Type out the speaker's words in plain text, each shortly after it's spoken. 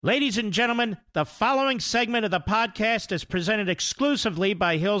Ladies and gentlemen, the following segment of the podcast is presented exclusively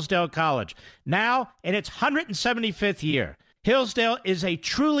by Hillsdale College, now in its 175th year. Hillsdale is a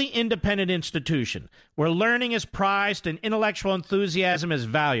truly independent institution where learning is prized and intellectual enthusiasm is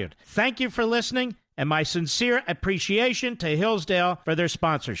valued. Thank you for listening, and my sincere appreciation to Hillsdale for their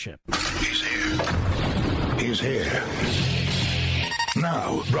sponsorship. He's here. He's here.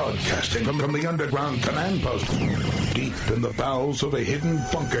 Now, broadcasting from the underground command post, deep in the bowels of a hidden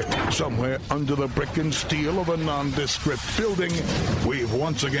bunker, somewhere under the brick and steel of a nondescript building, we've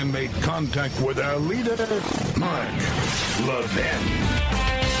once again made contact with our leader, Mark Levin.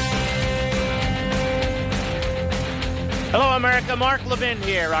 Hello, America. Mark Levin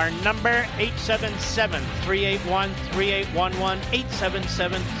here. Our number, 877-381-3811,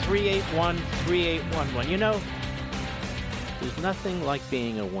 877-381-3811. You know, there's nothing like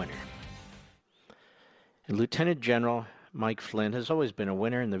being a winner. And Lieutenant General Mike Flynn has always been a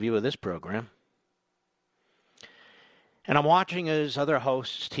winner in the view of this program. And I'm watching as other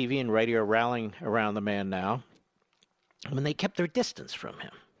hosts, TV and radio, are rallying around the man now, when they kept their distance from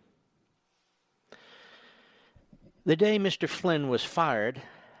him. The day Mr. Flynn was fired,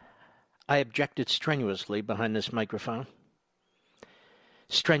 I objected strenuously behind this microphone.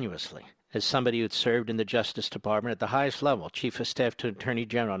 Strenuously. As somebody who'd served in the Justice Department at the highest level, Chief of Staff to Attorney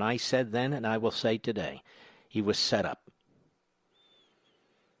General, and I said then, and I will say today, he was set up.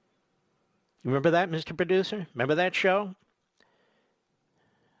 Remember that, Mr. Producer? Remember that show?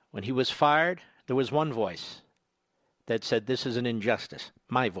 When he was fired, there was one voice that said, this is an injustice.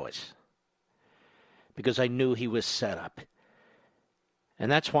 My voice. Because I knew he was set up.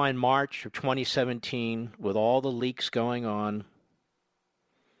 And that's why in March of 2017, with all the leaks going on,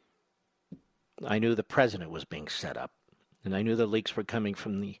 I knew the president was being set up, and I knew the leaks were coming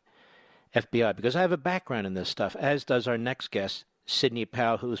from the FBI, because I have a background in this stuff, as does our next guest, Sidney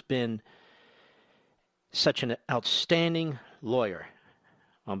Powell, who's been such an outstanding lawyer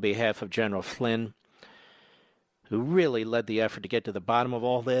on behalf of General Flynn, who really led the effort to get to the bottom of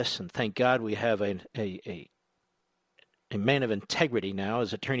all this, and thank God we have a man of integrity now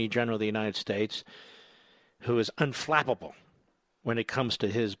as Attorney General of the United States, who is unflappable when it comes to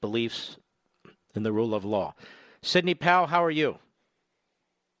his beliefs in the rule of law. Sidney Powell, how are you?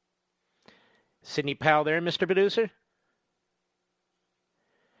 Sidney Powell there, Mr. Producer?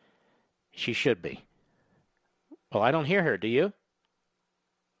 She should be. Well, I don't hear her, do you?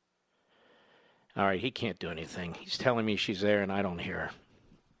 All right, he can't do anything. He's telling me she's there and I don't hear her.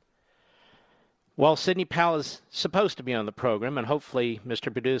 Well, Sidney Powell is supposed to be on the program, and hopefully Mr.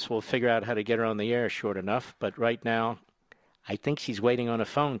 Producer will figure out how to get her on the air short enough, but right now I think she's waiting on a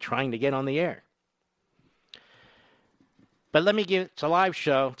phone trying to get on the air. But it's a live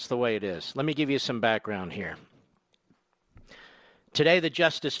show. It's the way it is. Let me give you some background here. Today, the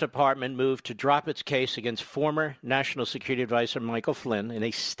Justice Department moved to drop its case against former National Security Advisor Michael Flynn in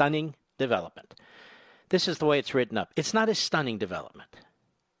a stunning development. This is the way it's written up. It's not a stunning development.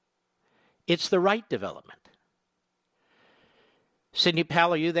 It's the right development. Sidney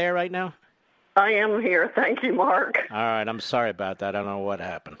Powell, are you there right now? I am here. Thank you, Mark. All right. I'm sorry about that. I don't know what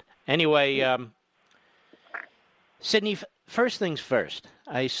happened. Anyway, Sidney, first things first.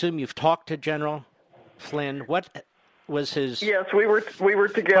 I assume you've talked to General Flynn. What was his... Yes, we were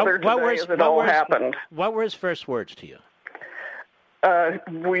together today as it all happened. What were his first words to you?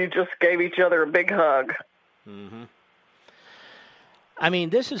 We just gave each other a big hug. Mm-hmm. I mean,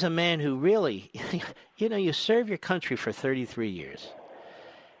 this is a man who really, you serve your country for 33 years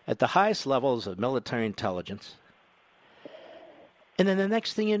at the highest levels of military intelligence. And then the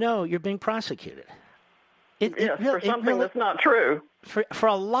next thing you know, you're being prosecuted. For something that's not true. For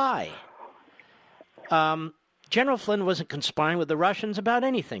a lie. General Flynn wasn't conspiring with the Russians about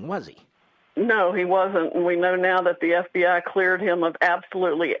anything, was he? No, he wasn't. And we know now that the FBI cleared him of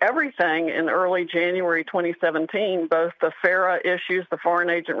absolutely everything in early January 2017, both the FARA issues, the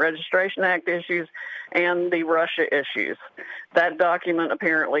Foreign Agent Registration Act issues, and the Russia issues. That document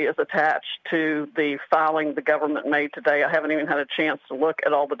apparently is attached to the filing the government made today. I haven't even had a chance to look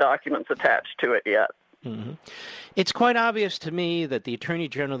at all the documents attached to it yet. Mm-hmm. It's quite obvious to me that the Attorney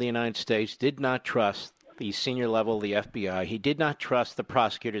General of the United States did not trust the senior level of the FBI. He did not trust the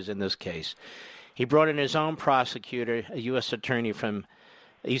prosecutors in this case. He brought in his own prosecutor, a U.S. attorney from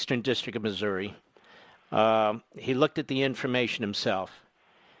the Eastern District of Missouri. He looked at the information himself,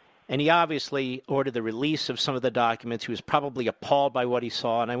 and he obviously ordered the release of some of the documents. He was probably appalled by what he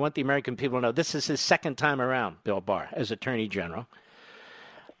saw, and I want the American people to know this is his second time around, Bill Barr, as Attorney General.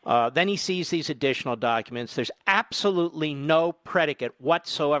 Then he sees these additional documents. There's absolutely no predicate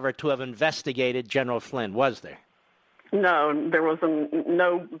whatsoever to have investigated General Flynn, was there? No, there was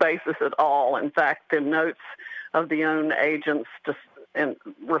no basis at all. In fact, the notes of the own agents just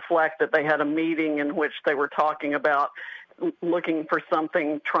reflect that they had a meeting in which they were talking about looking for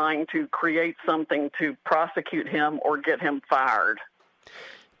something, trying to create something to prosecute him or get him fired.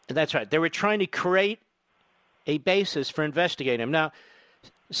 That's right. They were trying to create a basis for investigating him. Now,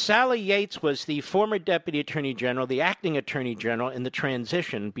 Sally Yates was the former Deputy Attorney General, the acting Attorney General in the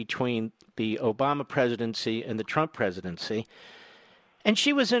transition between the Obama presidency and the Trump presidency. And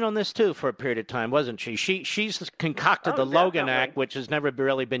she was in on this, too, for a period of time, wasn't she? She's concocted the Logan Act, which has never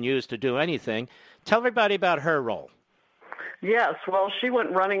really been used to do anything. Tell everybody about her role. Yes, well, she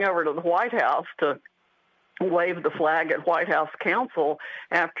went running over to the White House to wave the flag at White House counsel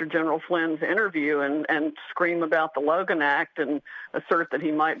after General Flynn's interview and scream about the Logan Act and assert that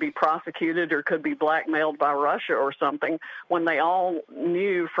he might be prosecuted or could be blackmailed by Russia or something, when they all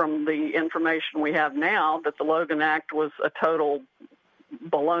knew from the information we have now that the Logan Act was a total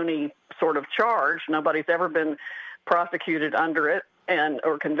baloney sort of charge. Nobody's ever been prosecuted under it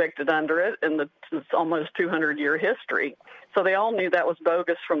or convicted under it in its almost 200-year history. So they all knew that was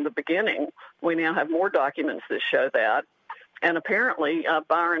bogus from the beginning. We now have more documents that show that. And apparently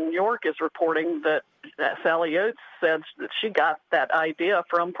Byron York is reporting that Sally Yates said that she got that idea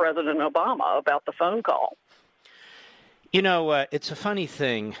from President Obama about the phone call. You know, it's a funny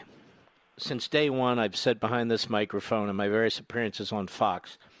thing. Since day one, I've said behind this microphone in my various appearances on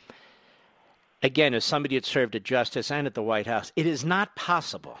Fox, again, as somebody had served at Justice and at the White House, it is not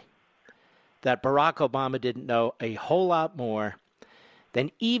possible that Barack Obama didn't know a whole lot more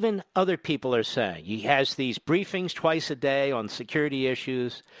than even other people are saying. He has these briefings twice a day on security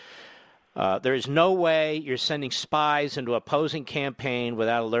issues. There is no way you're sending spies into an opposing campaign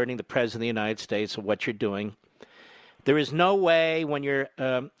without alerting the President of the United States of what you're doing. There is no way when you're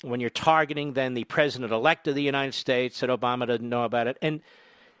targeting then the President-elect of the United States that Obama doesn't know about it. And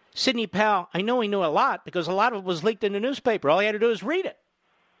Sidney Powell, I know he knew a lot because a lot of it was leaked in the newspaper. All he had to do was read it.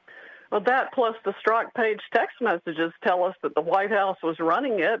 Well, that plus the Strzok Page text messages tell us that the White House was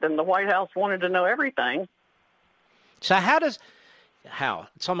running it and the White House wanted to know everything. So how?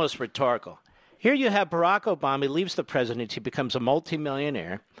 It's almost rhetorical. Here you have Barack Obama. He leaves the presidency, becomes a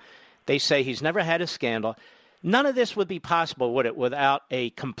multimillionaire. They say he's never had a scandal. None of this would be possible, would it, without a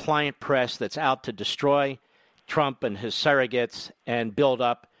compliant press that's out to destroy Trump and his surrogates and build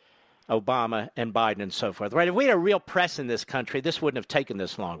up Obama and Biden and so forth, right? If we had a real press in this country, this wouldn't have taken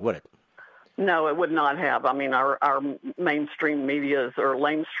this long, would it? No, it would not have. I mean, our mainstream medias, or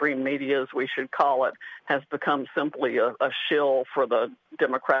lamestream media, as we should call it, has become simply a shill for the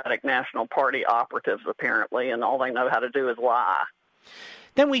Democratic National Party operatives, apparently, and all they know how to do is lie.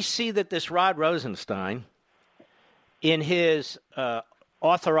 Then we see that this Rod Rosenstein, in his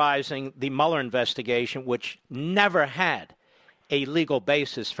authorizing the Mueller investigation, which never had a legal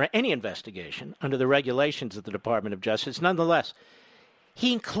basis for any investigation under the regulations of the Department of Justice, nonetheless,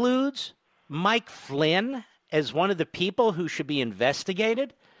 he includes Mike Flynn as one of the people who should be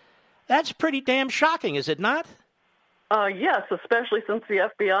investigated. That's pretty damn shocking, is it not? Yes, especially since the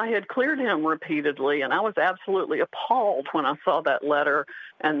FBI had cleared him repeatedly, and I was absolutely appalled when I saw that letter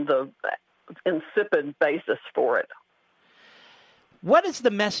and the insipid basis for it. What is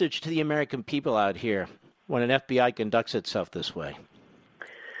the message to the American people out here when an FBI conducts itself this way?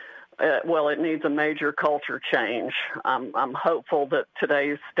 Well, it needs a major culture change. I'm hopeful that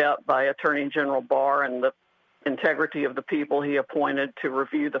today's step by Attorney General Barr and the integrity of the people he appointed to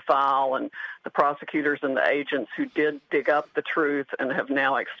review the file and the prosecutors and the agents who did dig up the truth and have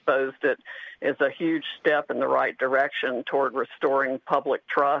now exposed it is a huge step in the right direction toward restoring public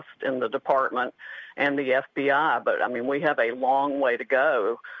trust in the department and the FBI. But, I mean, we have a long way to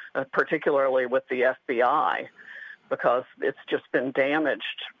go, particularly with the FBI, because it's just been damaged.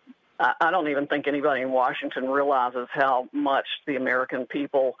 I don't even think anybody in Washington realizes how much the American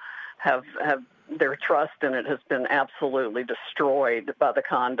people have their trust in it has been absolutely destroyed by the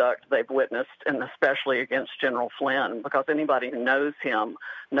conduct they've witnessed, and especially against General Flynn, because anybody who knows him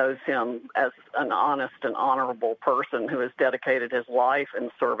as an honest and honorable person who has dedicated his life in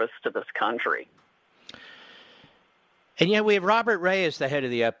service to this country. And yet we have Robert Ray as the head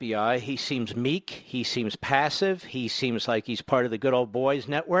of the FBI. He seems meek. He seems passive. He seems like he's part of the good old boys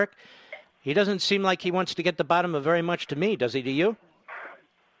network. He doesn't seem like he wants to get to the bottom of very much to me, does he to you?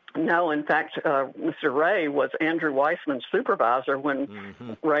 No, in fact, Mr. Ray was Andrew Weissman's supervisor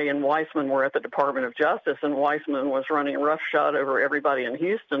when Ray and Weissman were at the Department of Justice, and Weissman was running roughshod over everybody in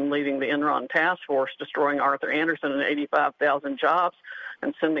Houston, leading the Enron task force, destroying Arthur Anderson and 85,000 jobs,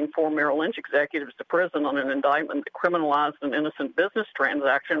 and sending 4 Merrill Lynch executives to prison on an indictment that criminalized an innocent business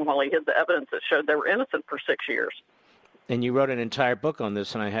transaction while he hid the evidence that showed they were innocent for 6 years. And you wrote an entire book on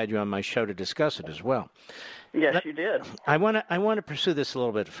this, and I had you on my show to discuss it as well. Yes, you did. I want to pursue this a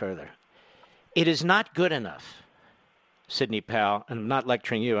little bit further. It is not good enough, Sidney Powell, and I'm not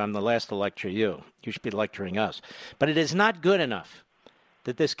lecturing you. I'm the last to lecture you. You should be lecturing us. But it is not good enough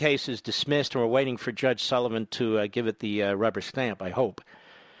that this case is dismissed, and we're waiting for Judge Sullivan to give it the rubber stamp, I hope.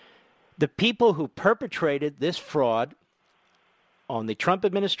 The people who perpetrated this fraud on the Trump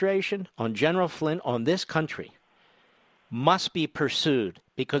administration, on General Flynn, on this country, must be pursued,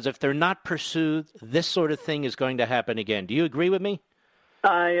 because if they're not pursued, this sort of thing is going to happen again. Do you agree with me?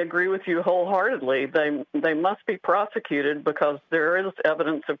 I agree with you wholeheartedly. They must be prosecuted because there is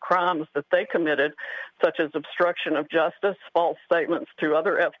evidence of crimes that they committed, such as obstruction of justice, false statements to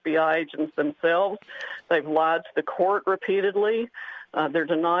other FBI agents themselves. They've lied to the court repeatedly. Their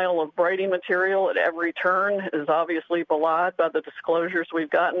denial of Brady material at every turn is obviously belied by the disclosures we've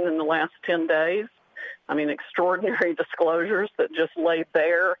gotten in the last 10 days. I mean, extraordinary disclosures that just lay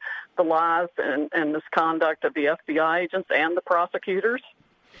bare the lies and misconduct of the FBI agents and the prosecutors.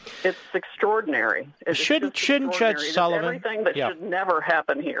 It's extraordinary. Shouldn't Judge Sullivan... Everything that should never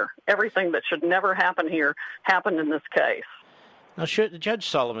happen here. Everything that should never happen here happened in this case. Now, Judge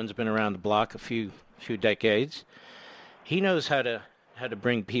Sullivan's been around the block a few decades. He knows how to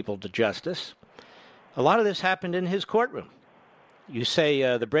bring people to justice. A lot of this happened in his courtroom. You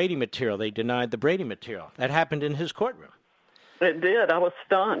say the Brady material, they denied the Brady material. That happened in his courtroom. It did. I was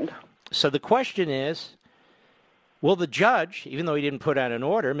stunned. So the question is, will the judge, even though he didn't put out an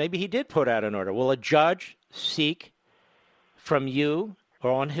order, maybe he did put out an order, will a judge seek from you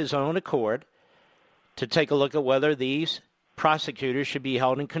or on his own accord to take a look at whether these prosecutors should be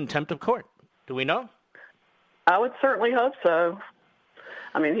held in contempt of court? Do we know? I would certainly hope so.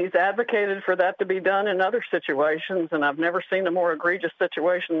 I mean, he's advocated for that to be done in other situations, and I've never seen a more egregious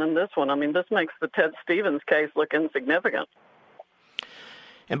situation than this one. I mean, this makes the Ted Stevens case look insignificant.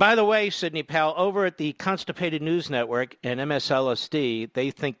 And by the way, Sidney Powell, over at the Constipated News Network and MSLSD,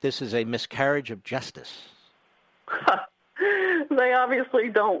 they think this is a miscarriage of justice. They obviously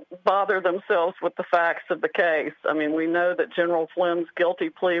don't bother themselves with the facts of the case. I mean, we know that General Flynn's guilty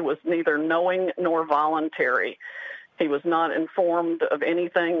plea was neither knowing nor voluntary. He was not informed of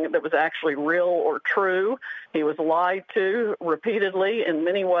anything that was actually real or true. He was lied to repeatedly in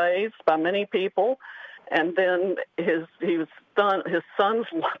many ways by many people. And then his son's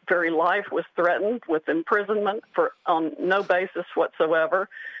very life was threatened with imprisonment on no basis whatsoever.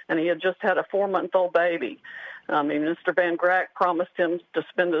 And he had just had a 4-month-old baby. I mean, Mr. Van Grack promised him to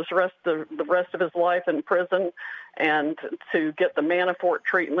spend the rest of his life in prison and to get the Manafort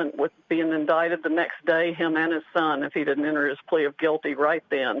treatment with being indicted the next day, him and his son, if he didn't enter his plea of guilty right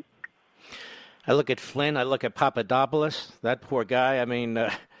then. I look at Flynn. I look at Papadopoulos, that poor guy. I mean,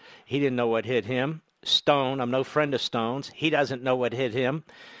 he didn't know what hit him. Stone, I'm no friend of Stone's. He doesn't know what hit him.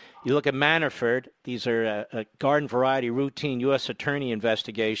 You look at Manafort, these are garden variety routine U.S. attorney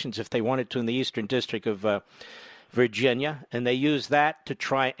investigations, if they wanted to, in the Eastern District of Virginia, and they used that to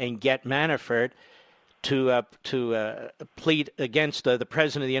try and get Manafort to plead against the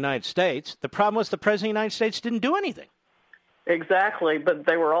President of the United States. The problem was the President of the United States didn't do anything. Exactly, but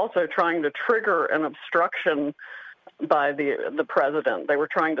they were also trying to trigger an obstruction by the president. They were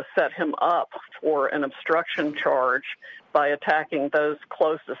trying to set him up for an obstruction charge by attacking those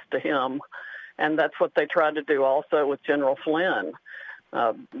closest to him, and that's what they tried to do also with General Flynn.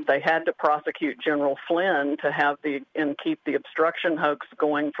 They had to prosecute General Flynn to have and keep the obstruction hoax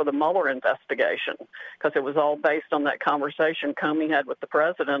going for the Mueller investigation, because it was all based on that conversation Comey had with the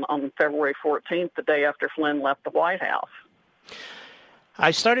president on February 14th, the day after Flynn left the White House.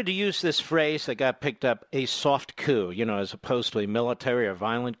 I started to use this phrase that got picked up, a soft coup, as opposed to a military or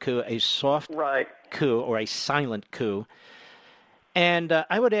violent coup, a soft coup or a silent coup. And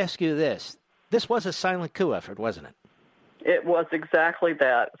I would ask you this. This was a silent coup effort, wasn't it? It was exactly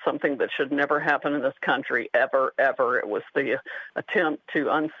that, something that should never happen in this country, ever, ever. It was the attempt to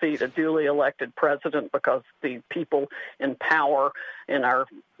unseat a duly elected president because the people in power in our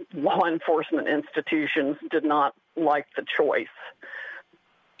law enforcement institutions did not like the choice.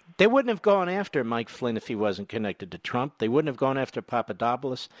 They wouldn't have gone after Mike Flynn if he wasn't connected to Trump. They wouldn't have gone after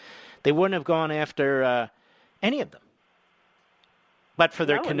Papadopoulos. They wouldn't have gone after any of them, but for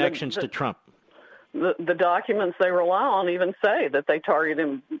their connections to Trump. The documents they rely on even say that they targeted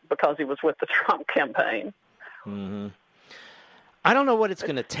him because he was with the Trump campaign. Mm-hmm. I don't know what it's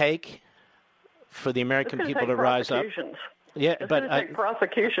going to take for the American people to rise up. Yeah, but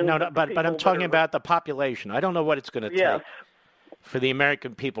prosecution. No, but I'm talking about the population. I don't know what it's going to take for the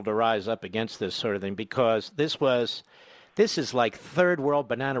American people to rise up against this sort of thing, because this is like third world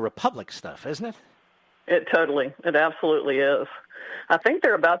banana republic stuff, isn't it? It absolutely is. I think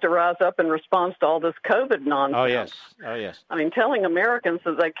they're about to rise up in response to all this COVID nonsense. Oh, yes. I mean, telling Americans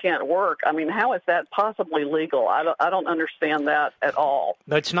that they can't work, I mean, how is that possibly legal? I don't understand that at all.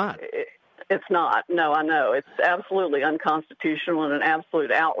 No, it's not. It's not. No, I know. It's absolutely unconstitutional and an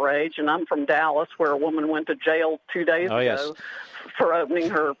absolute outrage. And I'm from Dallas, where a woman went to jail 2 days ago for opening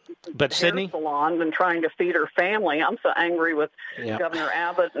her hair salon and trying to feed her family. I'm so angry with Governor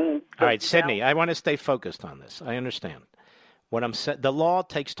Abbott. And all right, Sydney, I want to stay focused on this. I understand. What I'm saying, the law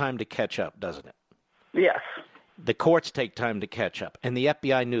takes time to catch up, doesn't it? Yes. The courts take time to catch up, and the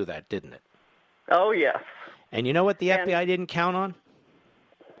FBI knew that, didn't it? Oh, yes. And you know what the FBI didn't count on?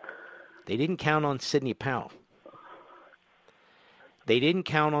 They didn't count on Sidney Powell. They didn't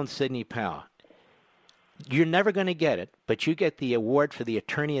count on Sidney Powell. You're never going to get it, but you get the award for the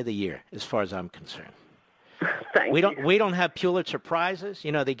Attorney of the Year, as far as I'm concerned. Thank you. We don't have Pulitzer Prizes.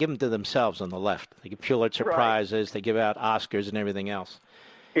 You know, they give them to themselves on the left. They give Pulitzer Prizes. They give out Oscars and everything else.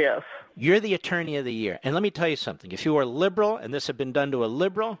 Yes. You're the Attorney of the Year. And let me tell you something. If you were liberal and this had been done to a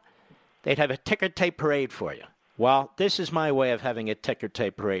liberal, they'd have a ticker tape parade for you. Well, this is my way of having a ticker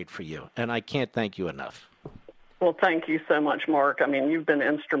tape parade for you, and I can't thank you enough. Well, thank you so much, Mark. I mean, you've been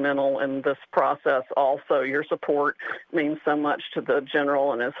instrumental in this process also. Your support means so much to the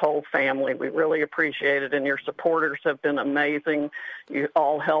general and his whole family. We really appreciate it, and your supporters have been amazing. You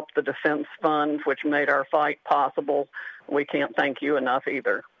all helped the Defense Fund, which made our fight possible. We can't thank you enough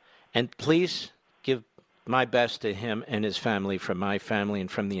either. And please give my best to him and his family from my family and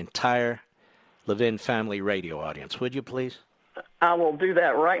from the entire Levin family radio audience. Would you please? I will do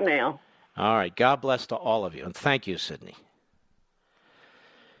that right now. All right. God bless to all of you. And thank you, Sydney.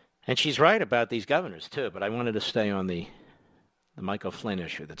 And she's right about these governors, too. But I wanted to stay on the Michael Flynn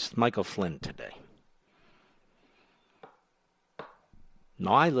issue. That's Michael Flynn today.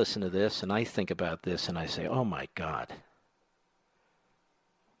 Now, I listen to this, and I think about this, and I say, oh, my God.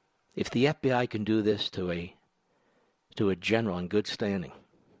 If the FBI can do this to a general in good standing,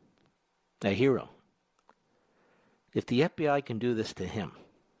 a hero, if the FBI can do this to him,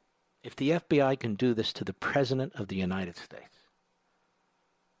 if the FBI can do this to the President of the United States,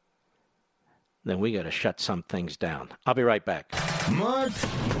 then we got to shut some things down. I'll be right back. Mark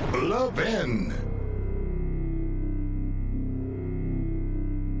Levin.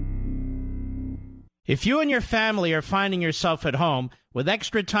 If you and your family are finding yourself at home with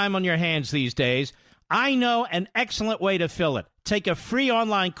extra time on your hands these days, I know an excellent way to fill it. Take a free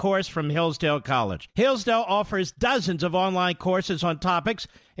online course from Hillsdale College. Hillsdale offers dozens of online courses on topics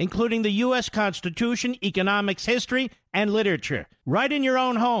including the U.S. Constitution, economics, history, and literature. Right in your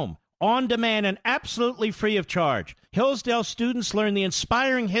own home, on demand, and absolutely free of charge. Hillsdale students learn the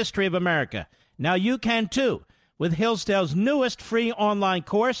inspiring history of America. Now you can too, with Hillsdale's newest free online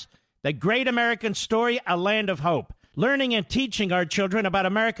course, The Great American Story, A Land of Hope. Learning and teaching our children about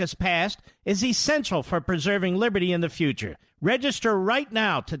America's past is essential for preserving liberty in the future. Register right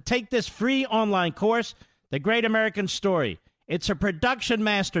now to take this free online course, The Great American Story. It's a production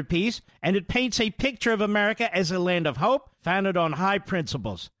masterpiece, and it paints a picture of America as a land of hope, founded on high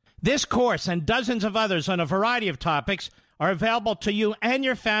principles. This course and dozens of others on a variety of topics are available to you and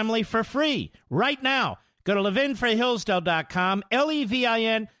your family for free right now. Go to levinforhillsdale.com,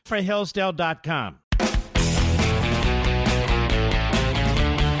 Levin for Hillsdale.com.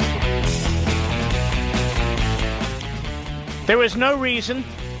 There was no reason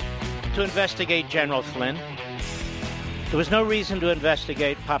to investigate General Flynn. There was no reason to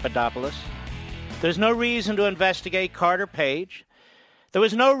investigate Papadopoulos. There's no reason to investigate Carter Page. There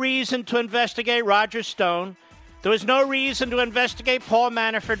was no reason to investigate Roger Stone. There was no reason to investigate Paul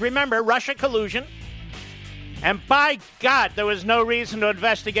Manafort. Remember, Russia collusion. And by God, there was no reason to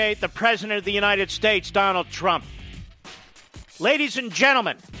investigate the President of the United States, Donald Trump. Ladies and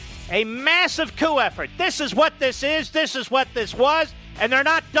gentlemen, a massive coup effort. This is what this is. This is what this was. And they're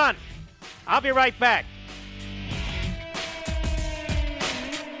not done. I'll be right back.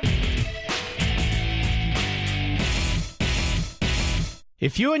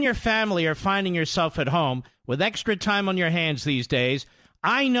 If you and your family are finding yourself at home with extra time on your hands these days,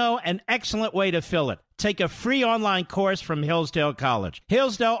 I know an excellent way to fill it. Take a free online course from Hillsdale College.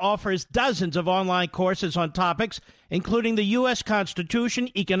 Hillsdale offers dozens of online courses on topics including the U.S. Constitution,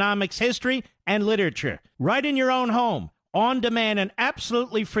 economics, history, and literature. Right in your own home, on demand, and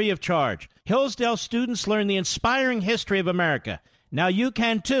absolutely free of charge. Hillsdale students learn the inspiring history of America. Now you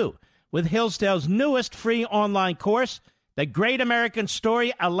can too, with Hillsdale's newest free online course, The Great American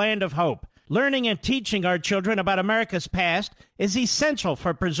Story, A Land of Hope. Learning and teaching our children about America's past is essential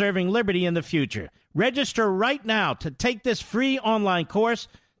for preserving liberty in the future. Register right now to take this free online course,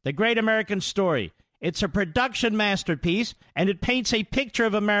 The Great American Story. It's a production masterpiece, and it paints a picture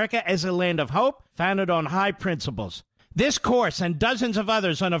of America as a land of hope founded on high principles. This course and dozens of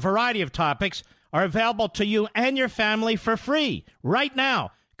others on a variety of topics are available to you and your family for free right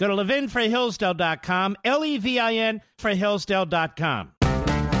now. Go to levinforhillsdale.com, Levin for Hillsdale.com.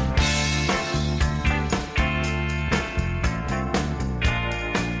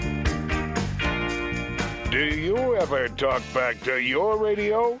 Do you ever talk back to your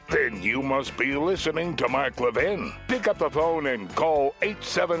radio? Then you must be listening to Mark Levin. Pick up the phone and call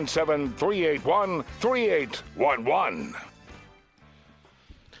 877-381-3811.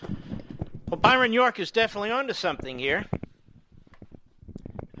 Well, Byron York is definitely onto something here.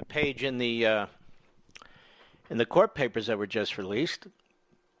 A page in the court papers that were just released.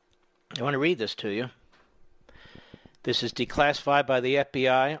 I want to read this to you. This is declassified by the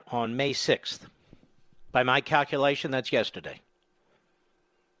FBI on May 6th. By my calculation, that's yesterday.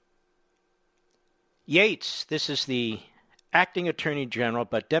 Yates, this is the acting Attorney General,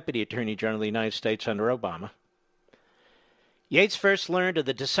 but Deputy Attorney General of the United States under Obama. Yates first learned of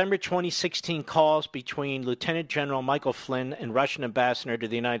the December 2016 calls between Lieutenant General Michael Flynn and Russian Ambassador to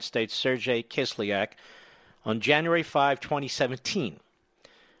the United States Sergei Kislyak on January 5, 2017,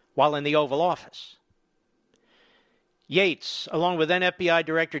 while in the Oval Office. Yates, along with then FBI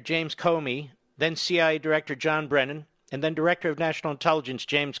Director James Comey, then CIA Director John Brennan, and then Director of National Intelligence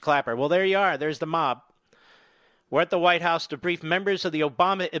James Clapper. Well, there you are. There's the mob. We're at the White House to brief members of the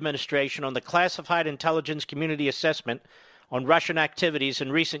Obama administration on the classified intelligence community assessment on Russian activities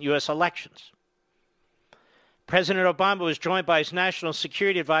in recent U.S. elections. President Obama was joined by his National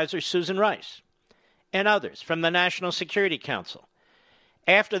Security Advisor, Susan Rice, and others from the National Security Council.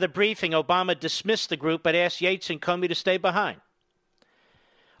 After the briefing, Obama dismissed the group but asked Yates and Comey to stay behind.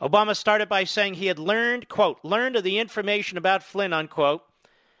 Obama started by saying he had learned, quote, learned of the information about Flynn, unquote,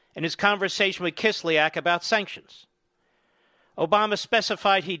 in his conversation with Kislyak about sanctions. Obama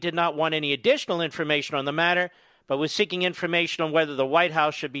specified he did not want any additional information on the matter, but was seeking information on whether the White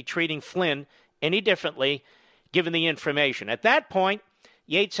House should be treating Flynn any differently given the information. At that point,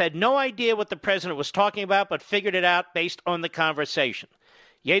 Yates had no idea what the president was talking about, but figured it out based on the conversation.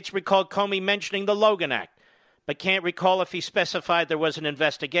 Yates recalled Comey mentioning the Logan Act, but can't recall if he specified there was an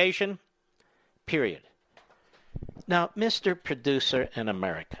investigation, period. Now, Mr. Producer in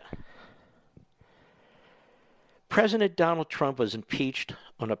America, President Donald Trump was impeached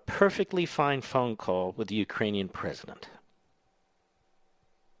on a perfectly fine phone call with the Ukrainian president.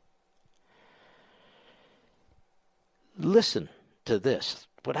 Listen to this,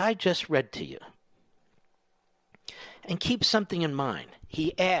 what I just read to you, and keep something in mind.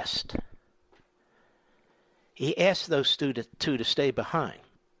 He asked those two to stay behind,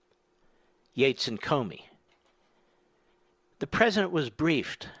 Yates and Comey. The president was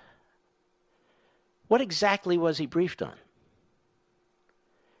briefed. What exactly was he briefed on?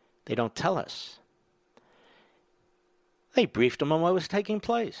 They don't tell us. They briefed him on what was taking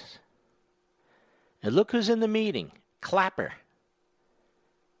place. And look who's in the meeting. Clapper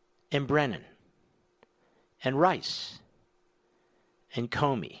and Brennan and Rice and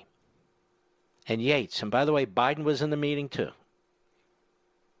Comey and Yates. And by the way, Biden was in the meeting too.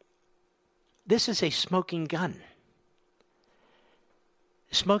 This is a smoking gun.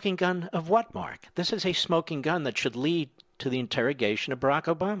 Smoking gun of what, Mark? This is a smoking gun that should lead to the interrogation of Barack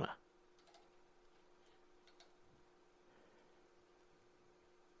Obama.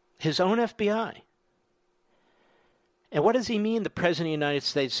 His own FBI. And what does he mean? The President of the United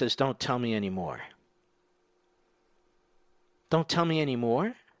States says, don't tell me anymore. Don't tell me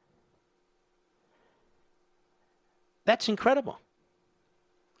anymore? That's incredible.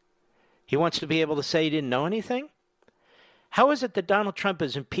 He wants to be able to say he didn't know anything? How is it that Donald Trump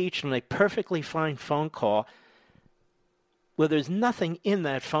is impeached on a perfectly fine phone call where there's nothing in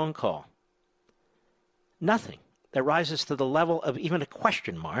that phone call? Nothing that rises to the level of even a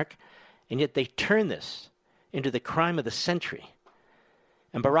question mark, and yet they turn this into the crime of the century.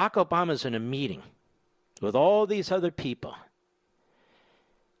 And Barack Obama's in a meeting with all these other people.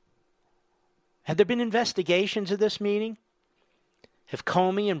 Have there been investigations of this meeting? Have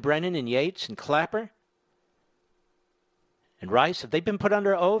Comey and Brennan and Yates and Clapper and Rice, have they been put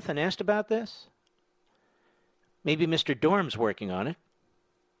under oath and asked about this? Maybe Mr. Dorm's working on it.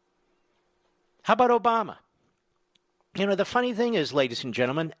 How about Obama? You know, the funny thing is, ladies and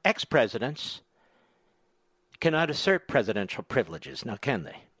gentlemen, ex-presidents cannot assert presidential privileges. Now, can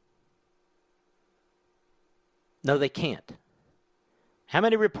they? No, they can't. How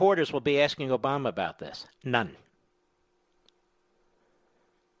many reporters will be asking Obama about this? None.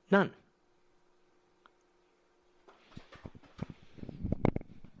 None.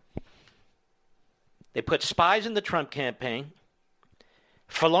 They put spies in the Trump campaign,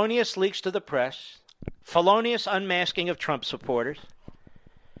 felonious leaks to the press, felonious unmasking of Trump supporters,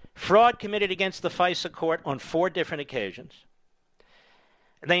 fraud committed against the FISA court on 4 different occasions.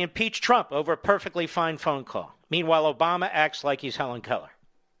 They impeached Trump over a perfectly fine phone call. Meanwhile, Obama acts like he's Helen Keller.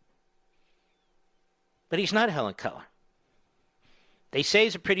 But he's not Helen Keller. They say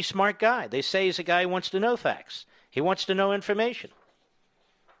he's a pretty smart guy. They say he's a guy who wants to know facts. He wants to know information.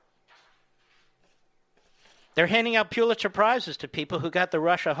 They're handing out Pulitzer Prizes to people who got the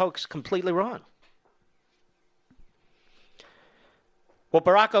Russia hoax completely wrong. Will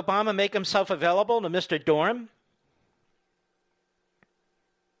Barack Obama make himself available to Mr. Durham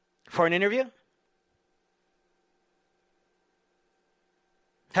for an interview?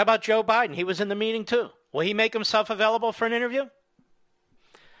 How about Joe Biden? He was in the meeting too. Will he make himself available for an interview?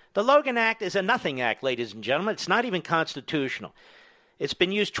 The Logan Act is a nothing act, ladies and gentlemen. It's not even constitutional. It's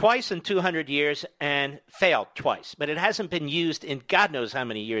been used twice in 200 years and failed twice. But it hasn't been used in God knows how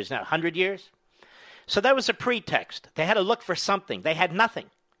many years now, 100 years? So that was a pretext. They had to look for something. They had nothing.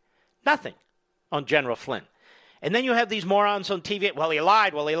 Nothing on General Flynn. And then you have these morons on TV. Well, he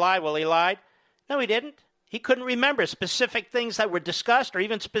lied. Well, he lied. Well, he lied. No, he didn't. He couldn't remember specific things that were discussed or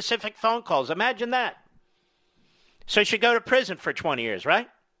even specific phone calls. Imagine that. So he should go to prison for 20 years, right?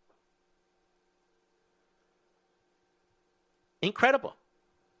 Incredible.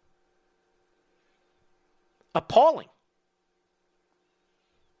 Appalling.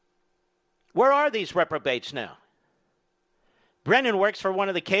 Where are these reprobates now? Brennan works for one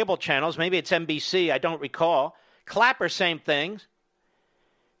of the cable channels. Maybe it's NBC. I don't recall. Clapper, same things.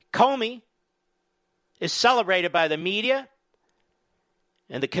 Comey is celebrated by the media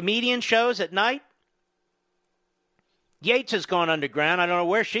and the comedian shows at night. Yates has gone underground. I don't know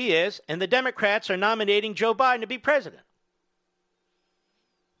where she is. And the Democrats are nominating Joe Biden to be president.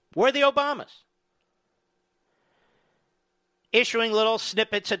 Where are the Obamas? Issuing little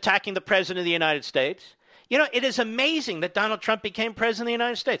snippets attacking the President of the United States. You know, it is amazing that Donald Trump became President of the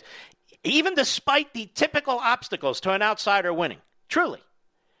United States, even despite the typical obstacles to an outsider winning. Truly.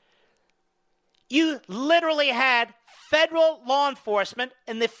 You literally had federal law enforcement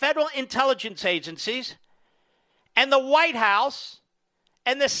and the federal intelligence agencies and the White House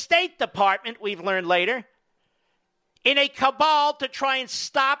and the State Department, we've learned later, in a cabal to try and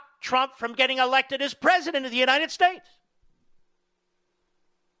stop Trump from getting elected as President of the United States.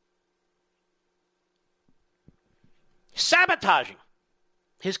 Sabotaging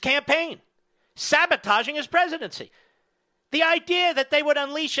his campaign, sabotaging his presidency. The idea that they would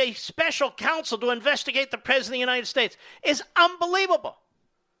unleash a special counsel to investigate the President of the United States is unbelievable.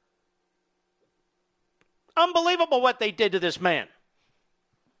 Unbelievable what they did to this man.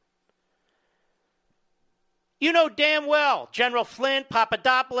 You know damn well, General Flynn,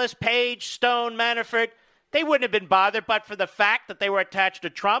 Papadopoulos, Page, Stone, Manafort, they wouldn't have been bothered but for the fact that they were attached to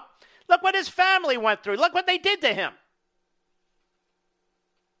Trump. Look what his family went through. Look what they did to him.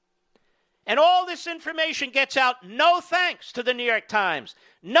 And all this information gets out, no thanks to the New York Times,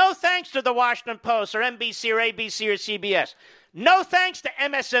 no thanks to the Washington Post or NBC or ABC or CBS, no thanks to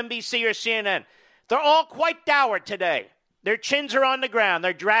MSNBC or CNN. They're all quite dour today. Their chins are on the ground.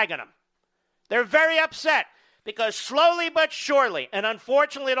 They're dragging them. They're very upset because slowly but surely, and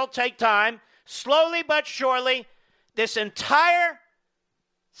unfortunately it'll take time, slowly but surely, this entire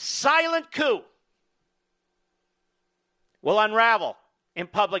silent coup will unravel in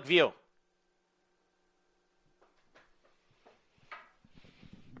public view.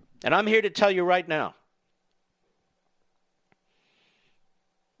 And I'm here to tell you right now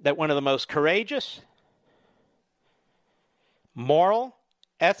that one of the most courageous, moral,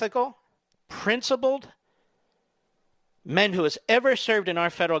 ethical, principled men who has ever served in our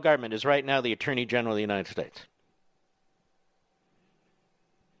federal government is right now the Attorney General of the United States.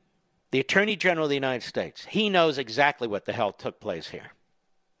 The Attorney General of the United States. He knows exactly what the hell took place here.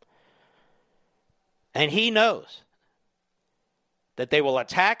 And he knows that they will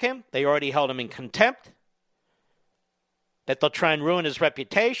attack him. They already held him in contempt. That they'll try and ruin his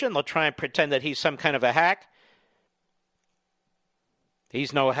reputation. They'll try and pretend that he's some kind of a hack.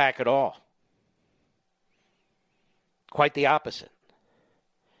 He's no hack at all. Quite the opposite.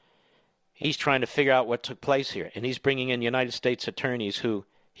 He's trying to figure out what took place here. And he's bringing in United States attorneys who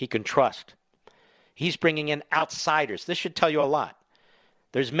he can trust. He's bringing in outsiders. This should tell you a lot.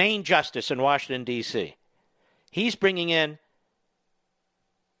 There's Main Justice in Washington, D.C. He's bringing in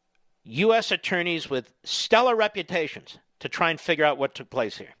U.S. attorneys with stellar reputations to try and figure out what took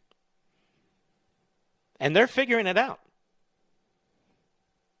place here. And they're figuring it out.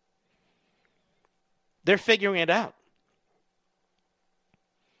 They're figuring it out.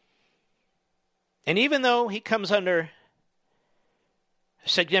 And even though he comes under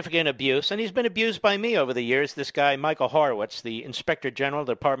significant abuse, and he's been abused by me over the years, this guy, Michael Horowitz, the Inspector General of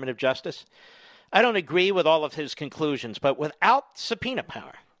the Department of Justice, I don't agree with all of his conclusions, but without subpoena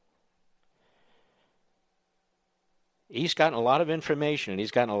power, he's gotten a lot of information, and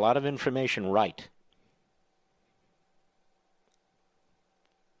he's gotten a lot of information right.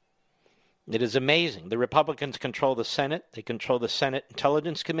 It is amazing. The Republicans control the Senate. They control the Senate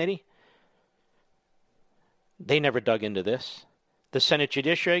Intelligence Committee. They never dug into this. The Senate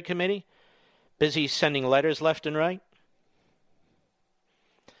Judiciary Committee, busy sending letters left and right.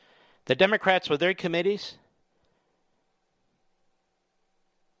 The Democrats with their committees,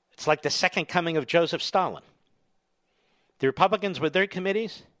 it's like the second coming of Joseph Stalin. The Republicans with their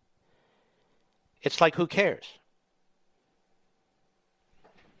committees, it's like, who cares?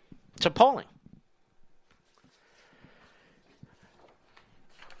 It's appalling.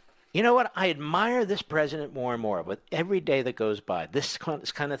 You know what? I admire this president more and more with every day that goes by. This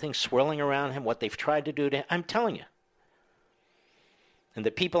kind of thing swirling around him, what they've tried to do to him. I'm telling you. And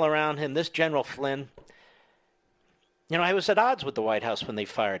the people around him, this General Flynn, you know, I was at odds with the White House when they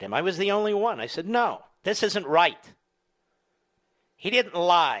fired him. I was the only one. I said, no, this isn't right. He didn't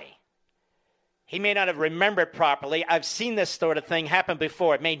lie. He may not have remembered properly. I've seen this sort of thing happen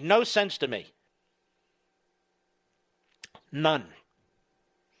before. It made no sense to me. None.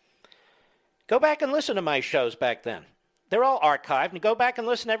 Go back and listen to my shows back then. They're all archived. And go back and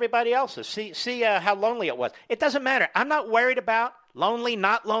listen to everybody else's. See how lonely it was. It doesn't matter. I'm not worried about lonely,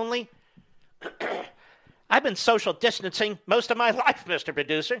 not lonely. I've been social distancing most of my life, Mr.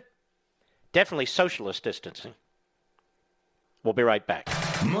 Producer. Definitely socialist distancing. We'll be right back.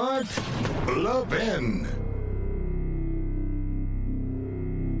 Mark Levin.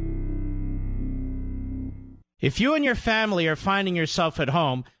 If you and your family are finding yourself at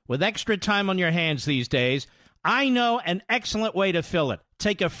home with extra time on your hands these days, I know an excellent way to fill it.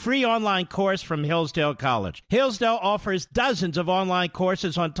 Take a free online course from Hillsdale College. Hillsdale offers dozens of online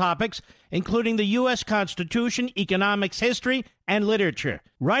courses on topics including the U.S. Constitution, economics, history, and literature.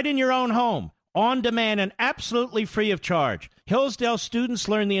 Right in your own home, on demand, and absolutely free of charge. Hillsdale students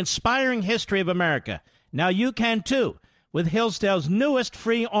learn the inspiring history of America. Now you can too, with Hillsdale's newest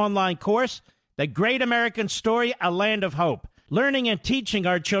free online course, The Great American Story, A Land of Hope. Learning and teaching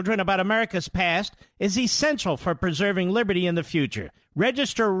our children about America's past is essential for preserving liberty in the future.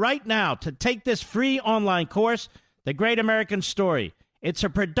 Register right now to take this free online course, The Great American Story. It's a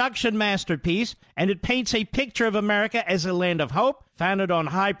production masterpiece, and it paints a picture of America as a land of hope, founded on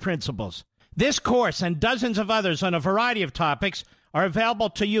high principles. This course and dozens of others on a variety of topics are available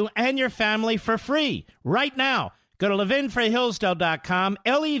to you and your family for free right now. Go to levinforhillsdale.com,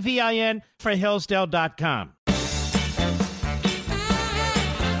 Levin for Hillsdale.com.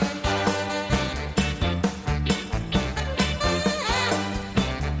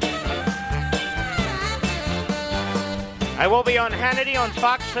 I will be on Hannity on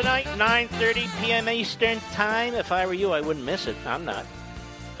Fox tonight, 9:30 p.m. Eastern Time. If I were you, I wouldn't miss it. I'm not.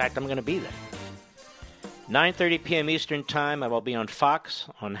 In fact, I'm going to be there. 9:30 p.m. Eastern Time, I will be on Fox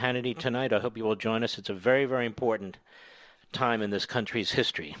on Hannity tonight. I hope you will join us. It's a very, very important time in this country's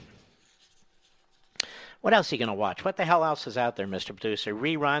history. What else are you going to watch? What the hell else is out there, Mr. Producer?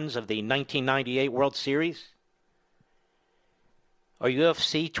 Reruns of the 1998 World Series? Or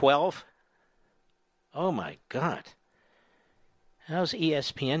UFC 12? Oh, my God. How's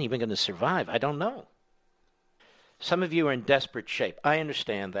ESPN even going to survive? I don't know. Some of you are in desperate shape. I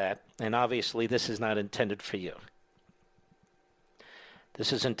understand that, and obviously this is not intended for you.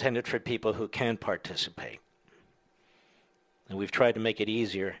 This is intended for people who can participate. And we've tried to make it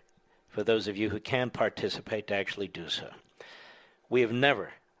easier for those of you who can participate to actually do so. We have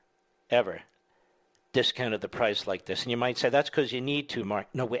never, ever discounted the price like this. And you might say, that's because you need to, Mark.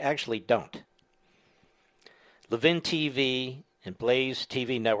 No, we actually don't. Levin TV and Blaze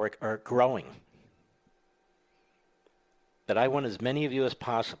TV Network are growing. But I want as many of you as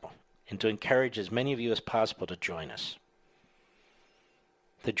possible, and to encourage as many of you as possible to join us.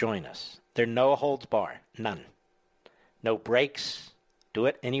 To join us. There are no holds bar. None. No breaks. Do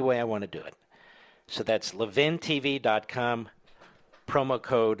it any way I want to do it. So that's levintv.com, promo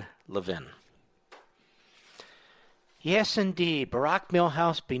code Levin. Yes, indeed. Barack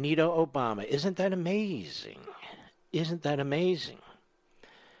Milhouse, Benito Obama. Isn't that amazing? Isn't that amazing?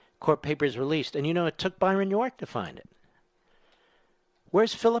 Court papers released. And you know, it took Byron York to find it.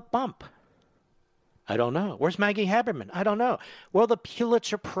 Where's Philip Bump? I don't know. Where's Maggie Haberman? I don't know. Where are the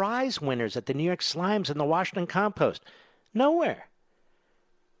Pulitzer Prize winners at the New York Slimes and the Washington Compost? Nowhere.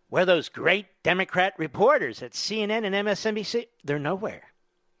 Where are those great Democrat reporters at CNN and MSNBC? They're nowhere.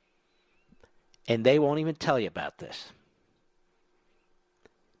 And they won't even tell you about this.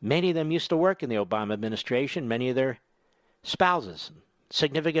 Many of them used to work in the Obama administration. Many of their spouses,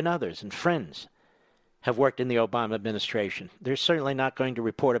 significant others, and friends have worked in the Obama administration. They're certainly not going to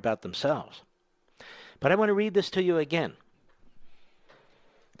report about themselves. But I want to read this to you again.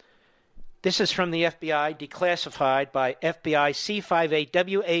 This is from the FBI, declassified by FBI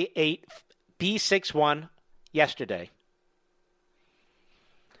C58WA8B61 yesterday.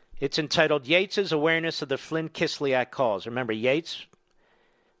 It's entitled Yates's Awareness of the Flynn-Kislyak Calls. Remember, Yates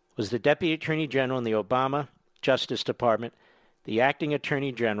was the Deputy Attorney General in the Obama Justice Department, the acting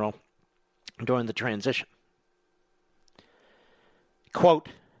Attorney General during the transition. Quote,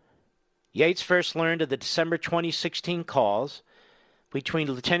 Yates first learned of the December 2016 calls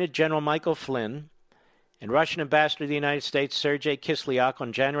between Lieutenant General Michael Flynn and Russian Ambassador to the United States Sergei Kislyak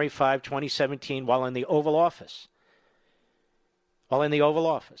on January 5, 2017, while in the Oval Office.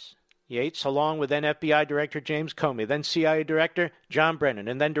 Yates, along with then FBI Director James Comey, then CIA Director John Brennan,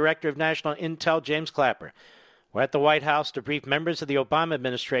 and then Director of National Intel James Clapper, were at the White House to brief members of the Obama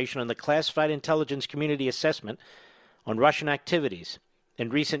administration on the classified intelligence community assessment on Russian activities in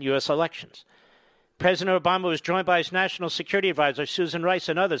recent U.S. elections. President Obama was joined by his National Security Advisor, Susan Rice,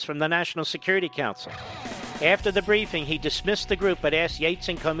 and others from the National Security Council. After the briefing, he dismissed the group but asked Yates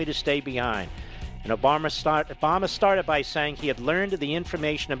and Comey to stay behind. And Obama started by saying he had learned the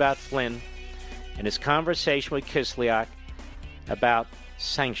information about Flynn and his conversation with Kislyak about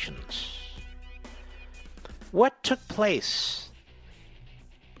sanctions. What took place?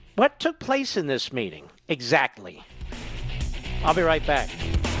 What took place in this meeting exactly? I'll be right back.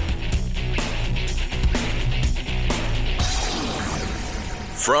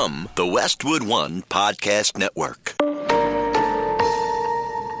 From the Westwood One Podcast Network.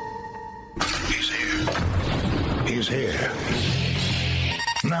 He's here.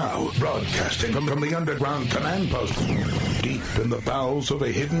 Now, broadcasting from the underground command post, deep in the bowels of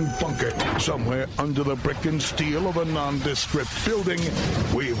a hidden bunker, somewhere under the brick and steel of a nondescript building,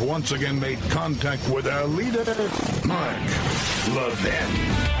 we've once again made contact with our leader, Mark Levin.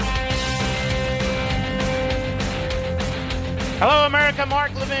 Hello, America.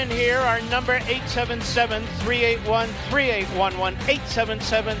 Mark Levin here. Our number, 877-381-3811.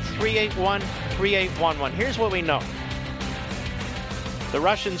 877-381-3811. Here's what we know. The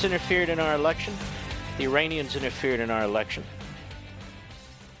Russians interfered in our election. The Iranians interfered in our election.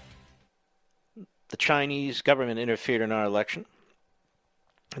 The Chinese government interfered in our election.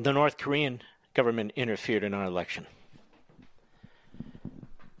 The North Korean government interfered in our election.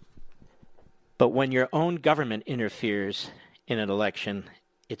 But when your own government interferes in an election,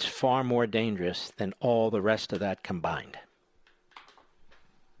 it's far more dangerous than all the rest of that combined.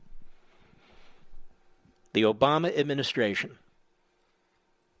 The Obama administration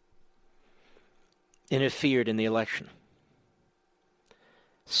interfered in the election,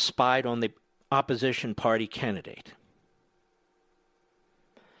 spied on the opposition party candidate.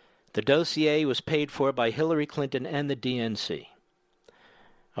 The dossier was paid for by Hillary Clinton and the DNC.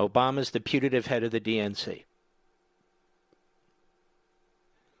 Obama's the putative head of the DNC.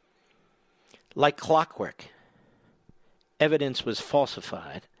 Like clockwork, evidence was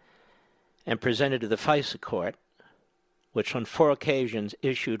falsified and presented to the FISA court, which on 4 occasions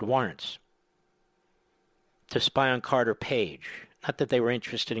issued warrants to spy on Carter Page. Not that they were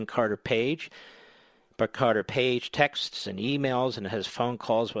interested in Carter Page, but Carter Page texts and emails and has phone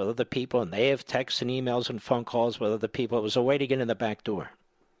calls with other people, and they have texts and emails and phone calls with other people. It was a way to get in the back door.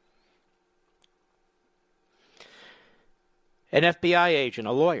 An FBI agent,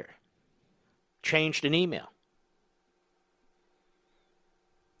 a lawyer, changed an email.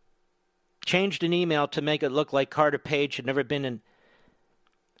 Changed an email to make it look like Carter Page had never been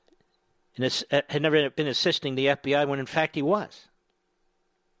assisting the FBI when in fact he was.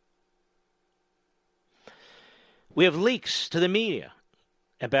 We have leaks to the media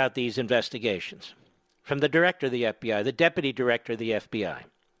about these investigations from the director of the FBI, the deputy director of the FBI,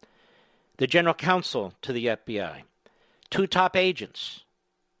 the general counsel to the FBI, 2 top agents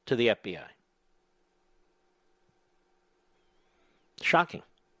to the FBI. Shocking.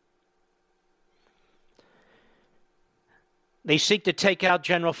 They seek to take out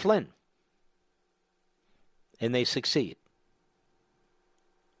General Flynn, and they succeed.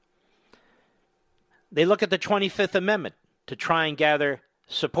 They look at the 25th Amendment to try and gather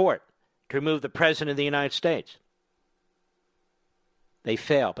support to remove the President of the United States. They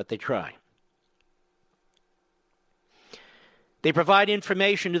fail, but they try. They provide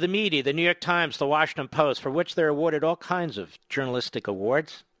information to the media, the New York Times, the Washington Post, for which they're awarded all kinds of journalistic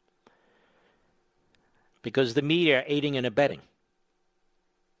awards because the media are aiding and abetting.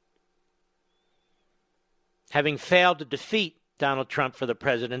 Having failed to defeat Donald Trump for the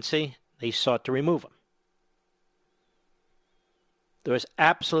presidency, they sought to remove him. There was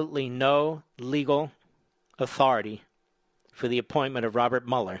absolutely no legal authority for the appointment of Robert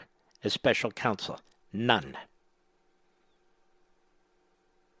Mueller as special counsel. None.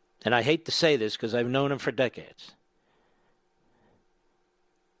 And I hate to say this because I've known him for decades.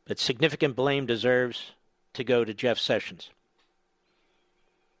 But significant blame deserves to go to Jeff Sessions.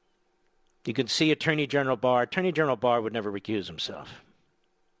 You can see Attorney General Barr. Attorney General Barr would never recuse himself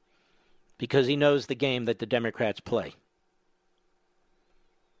because he knows the game that the Democrats play.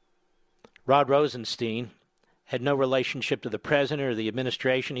 Rod Rosenstein had no relationship to the president or the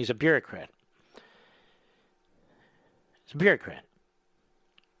administration. He's a bureaucrat. He's a bureaucrat.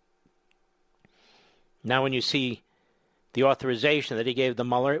 Now, when you see the authorization that he gave to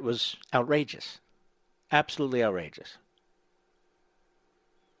Mueller, it was outrageous. Absolutely outrageous.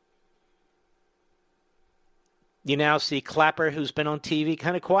 You now see Clapper, who's been on TV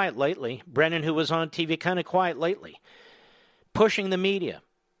kind of quiet lately, Brennan, who was on TV kind of quiet lately, pushing the media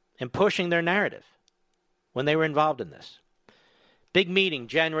and pushing their narrative when they were involved in this. Big meeting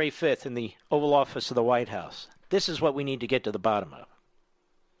January 5th in the Oval Office of the White House. This is what we need to get to the bottom of.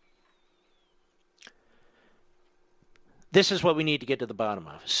 This is what we need to get to the bottom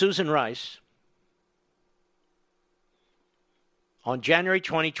of. Susan Rice, on January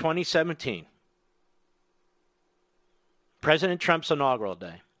 20, 2017, President Trump's inaugural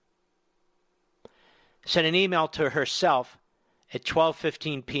day, sent an email to herself at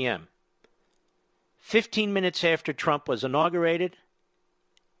 12:15 p.m., 15 minutes after Trump was inaugurated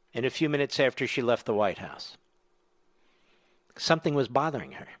and a few minutes after she left the White House. Something was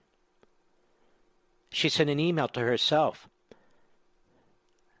bothering her. She sent an email to herself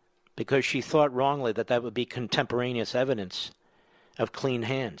because she thought wrongly that that would be contemporaneous evidence of clean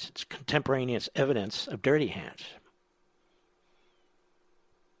hands. It's contemporaneous evidence of dirty hands.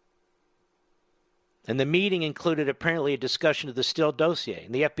 And the meeting included apparently a discussion of the Steele dossier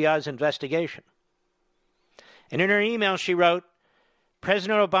and the FBI's investigation. And in her email, she wrote,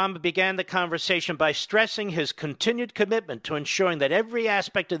 President Obama began the conversation by stressing his continued commitment to ensuring that every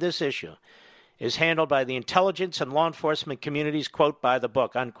aspect of this issue is handled by the intelligence and law enforcement communities, quote, by the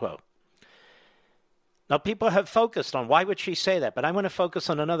book, unquote. Now, people have focused on why would she say that, but I want to focus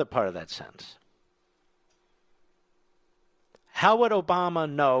on another part of that sentence. How would Obama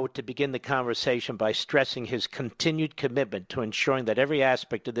know to begin the conversation by stressing his continued commitment to ensuring that every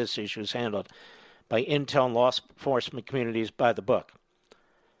aspect of this issue is handled by intel and law enforcement communities by the book?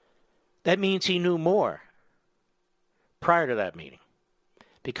 That means he knew more prior to that meeting.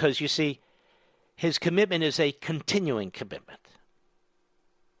 Because, you see, his commitment is a continuing commitment.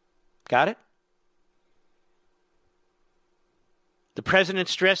 Got it? The president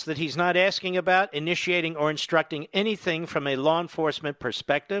stressed that he's not asking about, initiating, or instructing anything from a law enforcement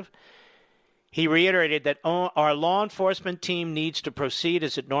perspective. He reiterated that our law enforcement team needs to proceed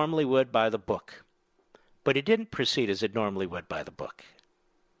as it normally would by the book. But it didn't proceed as it normally would by the book.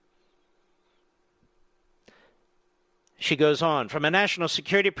 She goes on. From a national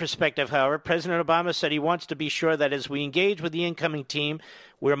security perspective, however, President Obama said he wants to be sure that as we engage with the incoming team,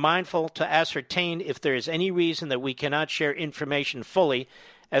 we're mindful to ascertain if there is any reason that we cannot share information fully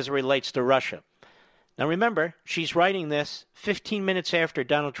as it relates to Russia. Now remember, she's writing this 15 minutes after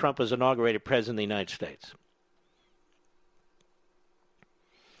Donald Trump was inaugurated President of the United States.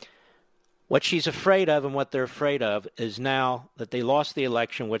 What she's afraid of and what they're afraid of is now that they lost the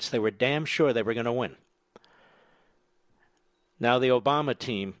election, which they were damn sure they were going to win. Now the Obama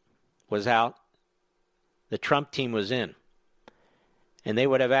team was out, the Trump team was in, and they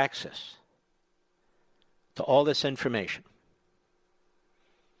would have access to all this information.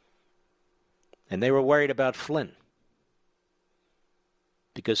 And they were worried about Flynn,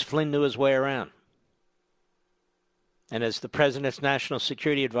 because Flynn knew his way around. And as the president's national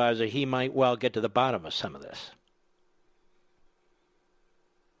security advisor, he might well get to the bottom of some of this.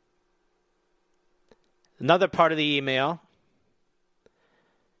 Another part of the email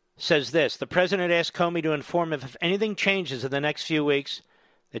says this: the president asked Comey to inform if anything changes in the next few weeks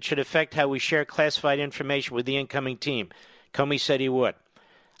that should affect how we share classified information with the incoming team. Comey said he would.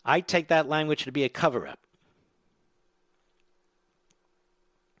 I take that language to be a cover-up.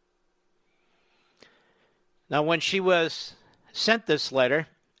 Now, when she was sent this letter,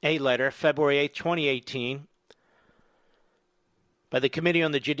 February 8, 2018, by the Committee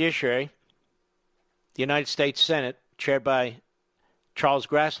on the Judiciary, the United States Senate, chaired by Charles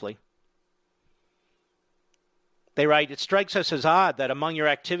Grassley, they write, it strikes us as odd that among your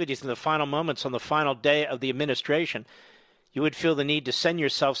activities in the final moments on the final day of the administration, you would feel the need to send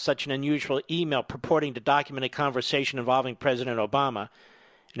yourself such an unusual email purporting to document a conversation involving President Obama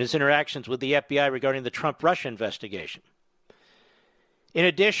and his interactions with the FBI regarding the Trump-Russia investigation. In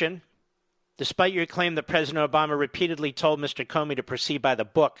addition, despite your claim that President Obama repeatedly told Mr. Comey to proceed by the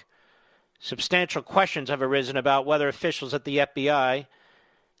book, substantial questions have arisen about whether officials at the FBI,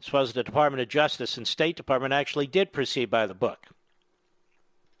 as well as the Department of Justice and State Department, actually did proceed by the book.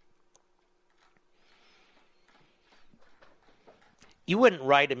 You wouldn't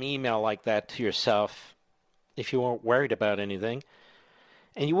write an email like that to yourself if you weren't worried about anything.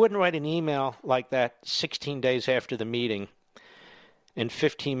 And you wouldn't write an email like that 16 days after the meeting and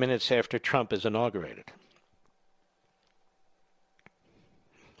 15 minutes after Trump is inaugurated.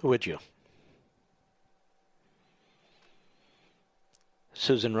 Would you?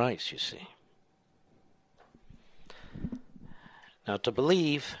 Susan Rice, you see. Now, to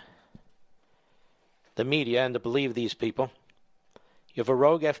believe the media and to believe these people, you have a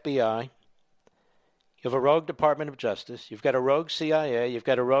rogue FBI, you have a rogue Department of Justice, you've got a rogue CIA, you've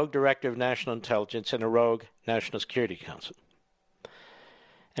got a rogue Director of National Intelligence, and a rogue National Security Council.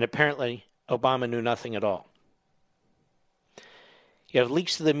 And apparently, Obama knew nothing at all. You have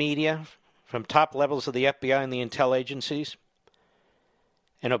leaks to the media from top levels of the FBI and the intel agencies,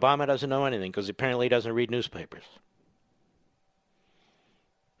 and Obama doesn't know anything because apparently he doesn't read newspapers.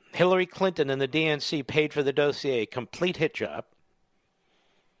 Hillary Clinton and the DNC paid for the dossier, a complete hit job.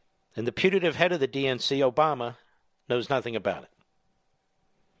 And the putative head of the DNC, Obama, knows nothing about it.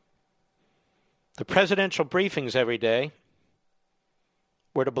 The presidential briefings every day,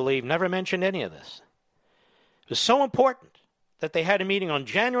 we're to believe, never mentioned any of this. It was so important that they had a meeting on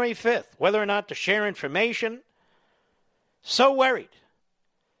January 5th, whether or not to share information. So worried.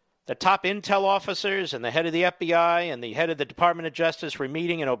 The top intel officers and the head of the FBI and the head of the Department of Justice were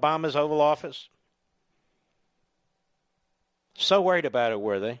meeting in Obama's Oval Office. So worried about it,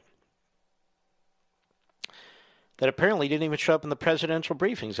 were they? That apparently didn't even show up in the presidential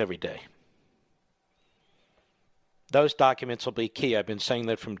briefings every day. Those documents will be key. I've been saying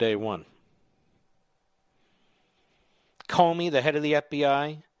that from day one. Comey, the head of the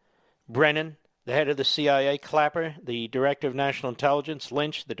FBI, Brennan, the head of the CIA, Clapper, the Director of National Intelligence,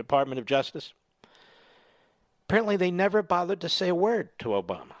 Lynch, the Department of Justice. Apparently they never bothered to say a word to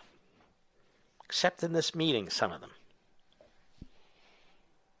Obama, except in this meeting, some of them.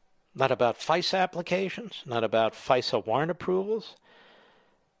 Not about FISA applications, not about FISA warrant approvals,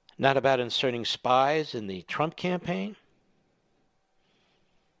 not about inserting spies in the Trump campaign.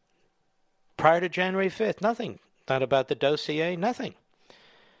 Prior to January 5th, nothing. Not about the dossier, nothing.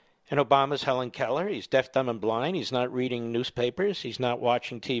 And Obama's Helen Keller. He's deaf, dumb, and blind. He's not reading newspapers. He's not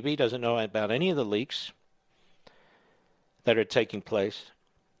watching TV. Doesn't know about any of the leaks that are taking place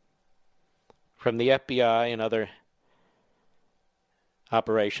from the FBI and other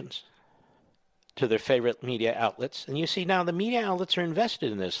operations to their favorite media outlets. And you see now the media outlets are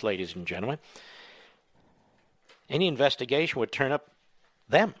invested in this, ladies and gentlemen. Any investigation would turn up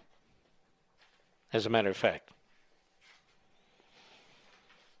them, as a matter of fact.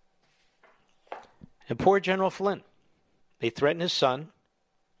 And poor General Flynn. They threaten his son.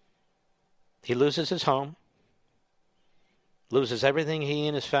 He loses his home. Loses everything he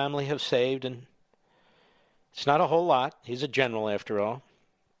and his family have saved. And it's not a whole lot. He's a general after all.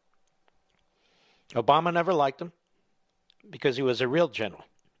 Obama never liked him because he was a real general,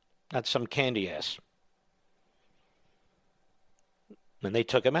 not some candy ass. And they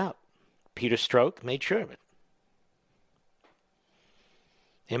took him out. Peter Strzok made sure of it.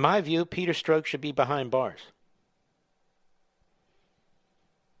 In my view, Peter Strzok should be behind bars.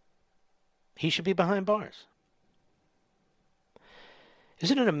 He should be behind bars.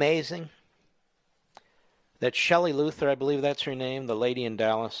 Isn't it amazing that Shelley Luther, I believe that's her name, the lady in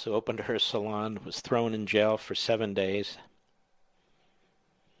Dallas who opened her salon, was thrown in jail for 7 days?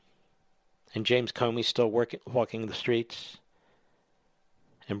 And James Comey still walking the streets?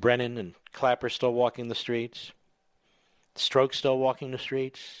 And Brennan and Clapper still walking the streets? Strzok still walking the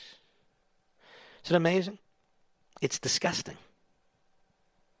streets? Is it amazing? It's disgusting.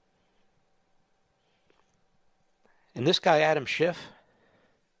 And this guy, Adam Schiff,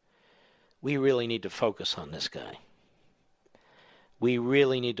 we really need to focus on this guy. We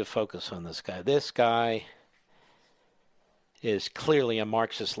really need to focus on this guy. This guy is clearly a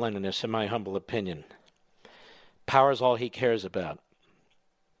Marxist-Leninist, in my humble opinion. Power is all he cares about.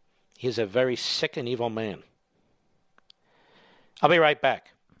 He's a very sick and evil man. I'll be right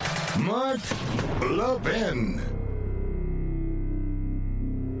back. Mark Levin.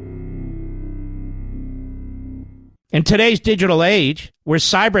 In today's digital age, where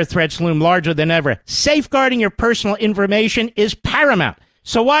cyber threats loom larger than ever, safeguarding your personal information is paramount.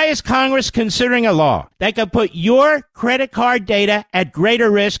 So why is Congress considering a law that could put your credit card data at greater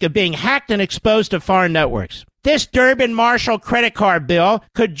risk of being hacked and exposed to foreign networks? This Durbin-Marshall credit card bill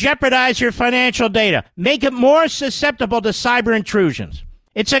could jeopardize your financial data, make it more susceptible to cyber intrusions.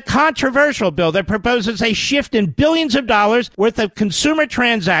 It's a controversial bill that proposes a shift in billions of dollars worth of consumer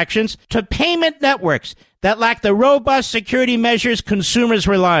transactions to payment networks that lack the robust security measures consumers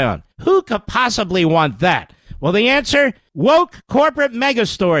rely on. Who could possibly want that? Well, the answer? Woke corporate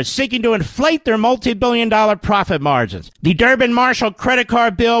megastores seeking to inflate their multi-billion-dollar profit margins. The Durbin-Marshall credit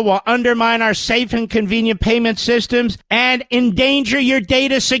card bill will undermine our safe and convenient payment systems and endanger your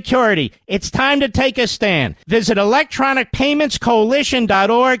data security. It's time to take a stand. Visit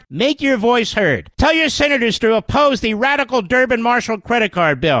electronicpaymentscoalition.org. Make your voice heard. Tell your senators to oppose the radical Durbin-Marshall credit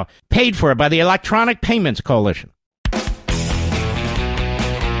card bill, paid for by the Electronic Payments Coalition.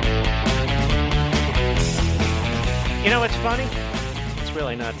 You know what's funny? It's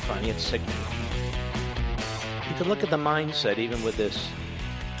really not funny. It's sickening. You can look at the mindset, even with this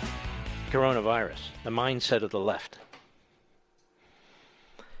coronavirus, the mindset of the left.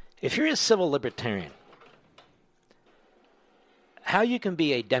 If you're a civil libertarian, how you can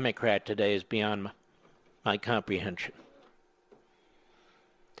be a Democrat today is beyond my comprehension.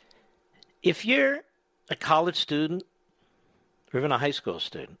 If you're a college student, or even a high school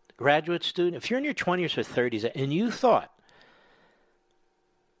student, graduate student, if you're in your 20s or 30s and you thought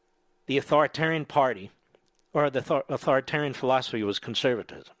the authoritarian party or the authoritarian philosophy was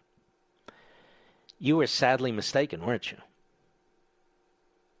conservatism, you were sadly mistaken, weren't you?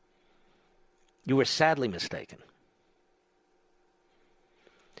 You were sadly mistaken.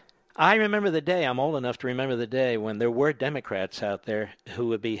 I remember the day, I'm old enough to remember the day when there were Democrats out there who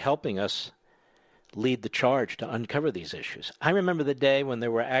would be helping us lead the charge to uncover these issues. I remember the day when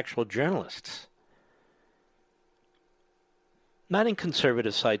there were actual journalists, not in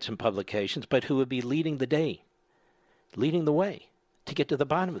conservative sites and publications, but who would be leading the day, leading the way to get to the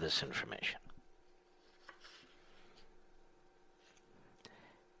bottom of this information.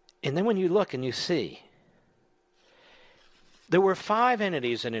 And then when you look and you see, there were 5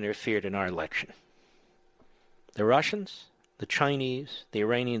 entities that interfered in our election. The Russians, the Chinese, the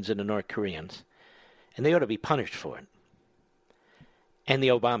Iranians, and the North Koreans. And they ought to be punished for it. And the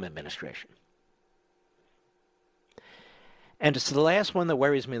Obama administration. And it's the last one that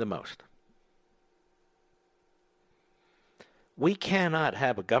worries me the most. We cannot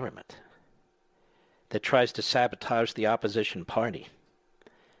have a government that tries to sabotage the opposition party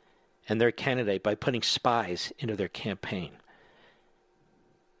and their candidate by putting spies into their campaign.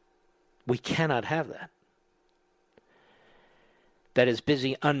 We cannot have that. That is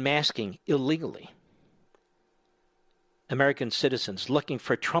busy unmasking illegally American citizens, looking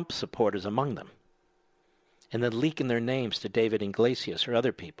for Trump supporters among them, and then leaking their names to David Ignatius or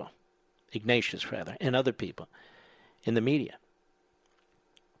other people, Ignatius rather, and other people in the media,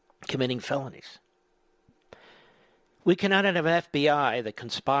 committing felonies. We cannot have an FBI that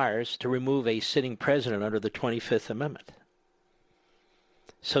conspires to remove a sitting president under the 25th Amendment.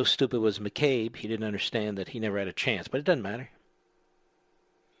 So stupid was McCabe, he didn't understand that he never had a chance, but it doesn't matter.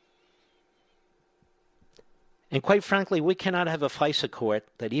 And quite frankly, we cannot have a FISA court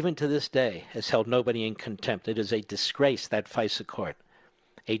that even to this day has held nobody in contempt. It is a disgrace, that FISA court.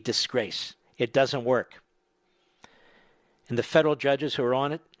 A disgrace. It doesn't work. And the federal judges who are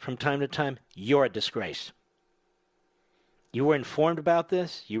on it from time to time, you're a disgrace. You were informed about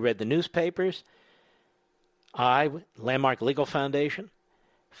this. You read the newspapers. I, Landmark Legal Foundation,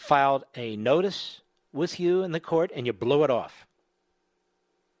 filed a notice with you in the court, and you blew it off.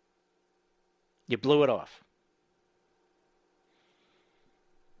 You blew it off.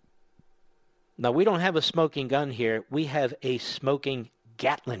 Now, we don't have a smoking gun here. We have a smoking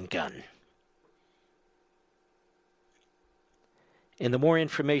Gatling gun. And the more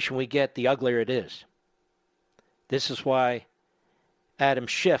information we get, the uglier it is. This is why Adam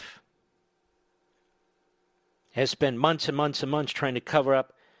Schiff has spent months and months and months trying to cover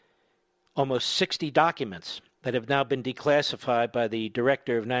up almost 60 documents that have now been declassified by the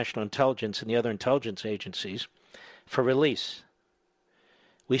Director of National Intelligence and the other intelligence agencies for release.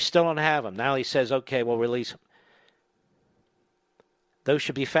 We still don't have them. Now he says, okay, we'll release them. Those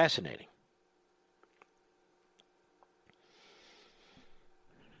should be fascinating.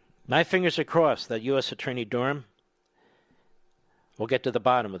 My fingers are crossed that U.S. Attorney Durham will get to the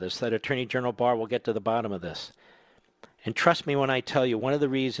bottom of this, that Attorney General Barr will get to the bottom of this. And trust me when I tell you, one of the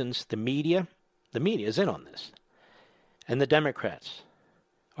reasons the media is in on this, and the Democrats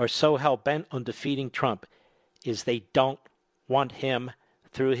are so hell-bent on defeating Trump is they don't want him,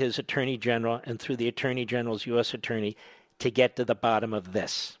 through his Attorney General and through the Attorney General's U.S. Attorney, to get to the bottom of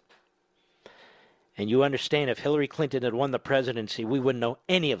this. And you understand, if Hillary Clinton had won the presidency, we wouldn't know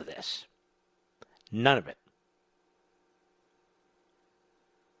any of this. None of it.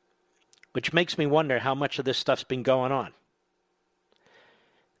 Which makes me wonder how much of this stuff's been going on.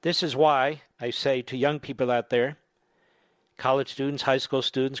 This is why I say to young people out there, college students, high school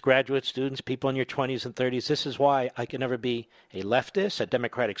students, graduate students, people in your 20s and 30s, this is why I can never be a leftist, a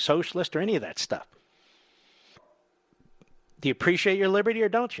democratic socialist, or any of that stuff. Do you appreciate your liberty or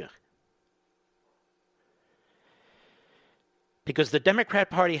don't you? Because the Democrat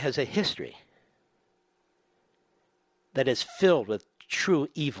Party has a history that is filled with true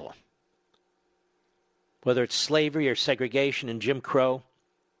evil. Whether it's slavery or segregation and Jim Crow,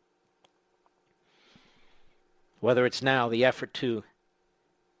 whether it's now the effort to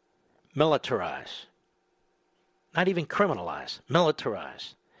militarize, not even criminalize,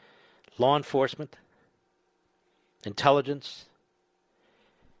 militarize law enforcement, intelligence,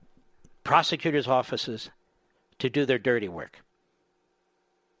 prosecutors' offices to do their dirty work.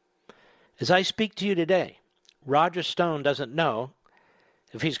 As I speak to you today, Roger Stone doesn't know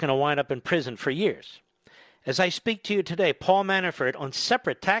if he's going to wind up in prison for years. As I speak to you today, Paul Manafort, on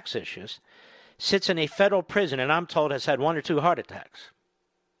separate tax issues, sits in a federal prison and I'm told has had 1 or 2 heart attacks.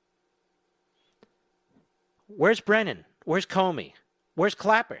 Where's Brennan? Where's Comey? Where's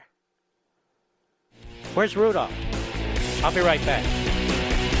Clapper? Where's Rudolph? I'll be right back.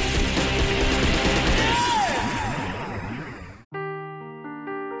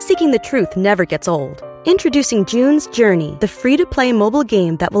 Seeking the truth never gets old. Introducing June's Journey, the free-to-play mobile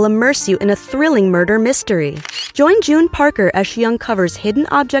game that will immerse you in a thrilling murder mystery. Join June Parker as she uncovers hidden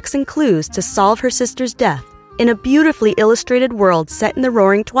objects and clues to solve her sister's death in a beautifully illustrated world set in the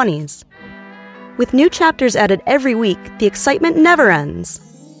Roaring '20s. With new chapters added every week, the excitement never ends.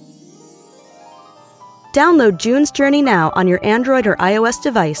 Download June's Journey now on your Android or iOS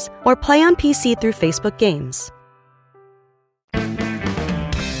device, or play on PC through Facebook Games.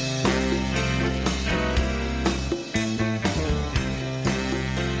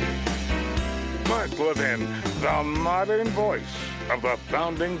 Mark Levin, the modern voice of the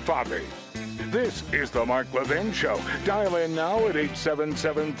Founding Fathers. This is the Mark Levin Show. Dial in now at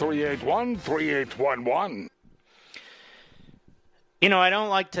 877-381-3811. You know, I don't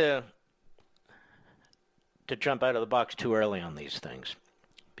like to jump out of the box too early on these things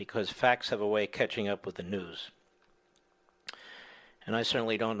because facts have a way of catching up with the news. And I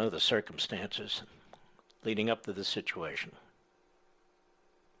certainly don't know the circumstances leading up to this situation.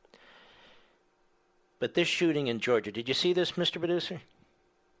 But this shooting in Georgia, did you see this, Mr. Producer?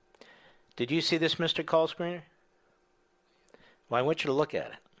 Did you see this, Mr. Call Screener? Well, I want you to look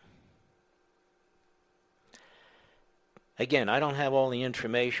at it. Again, I don't have all the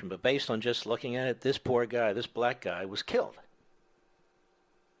information, but based on just looking at it, this poor guy, this black guy, was killed.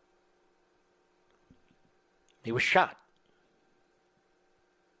 He was shot.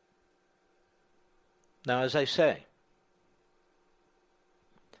 Now, as I say,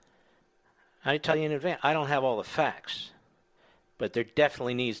 I tell you in advance, I don't have all the facts, but there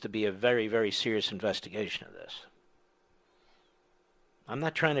definitely needs to be a very, very serious investigation of this. I'm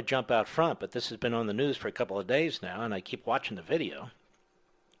not trying to jump out front, but this has been on the news for a couple of days now, and I keep watching the video.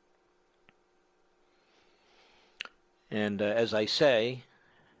 And as I say,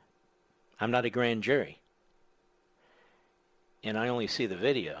 I'm not a grand jury, and I only see the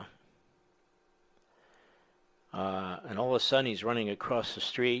video. And all of a sudden he's running across the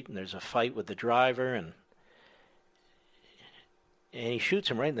street and there's a fight with the driver and he shoots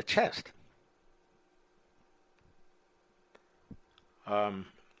him right in the chest.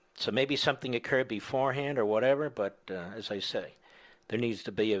 So maybe something occurred beforehand or whatever, but as I say, there needs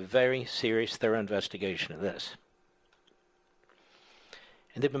to be a very serious, thorough investigation of this.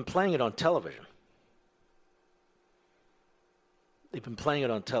 And they've been playing it on television. They've been playing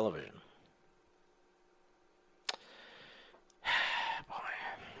it on television.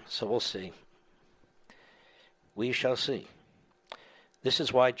 So we'll see. We shall see. This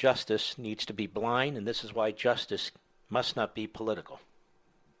is why justice needs to be blind, and this is why justice must not be political.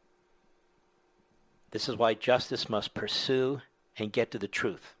 This is why justice must pursue and get to the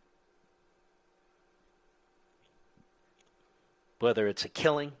truth. Whether it's a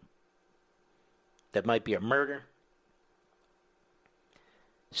killing, that might be a murder,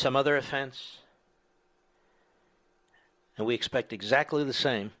 some other offense, and we expect exactly the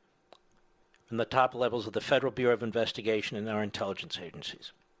same from the top levels of the Federal Bureau of Investigation and our intelligence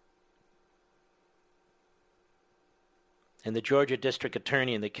agencies. And the Georgia district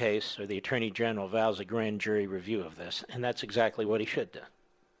attorney in the case, or the attorney general, vows a grand jury review of this. And that's exactly what he should do.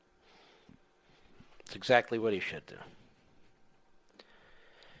 It's exactly what he should do.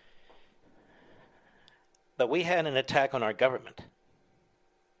 But we had an attack on our government.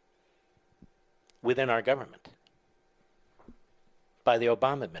 Within our government. By the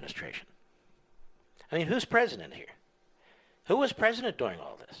Obama administration. I mean, who's president here? Who was president during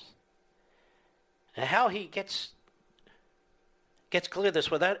all this? And how he gets clear of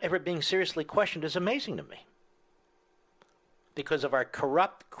this without ever being seriously questioned is amazing to me. Because of our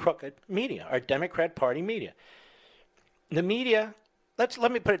corrupt, crooked media, our Democrat Party media. The media,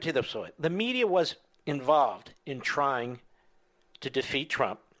 let me put it to you this way. The media was involved in trying to defeat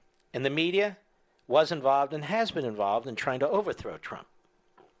Trump, and the media was involved and has been involved in trying to overthrow Trump.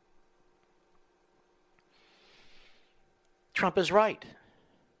 Trump is right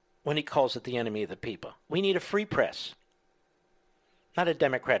when he calls it the enemy of the people. We need a free press. Not a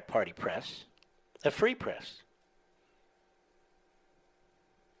Democrat Party press. A free press.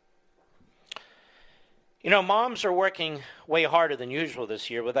 You know, moms are working way harder than usual this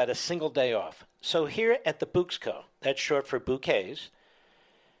year without a single day off. So here at the Bouqs Co., that's short for bouquets,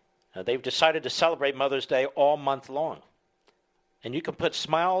 they've decided to celebrate Mother's Day all month long. And you can put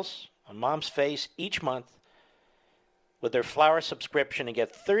smiles on mom's face each month with their flower subscription and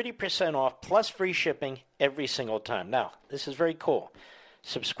get 30% off plus free shipping every single time. Now, this is very cool.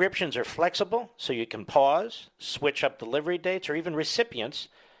 Subscriptions are flexible, so you can pause, switch up delivery dates, or even recipients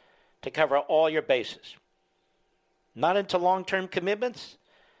to cover all your bases. Not into long-term commitments?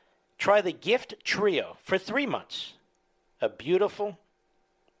 Try the Gift Trio for 3 months of beautiful,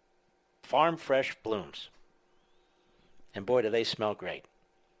 farm-fresh blooms. And boy, do they smell great.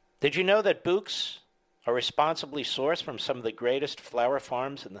 Did you know that Bouqs are responsibly sourced from some of the greatest flower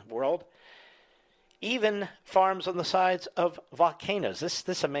farms in the world? Even farms on the sides of volcanoes.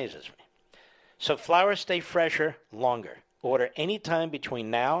 This amazes me. So flowers stay fresher longer. Order anytime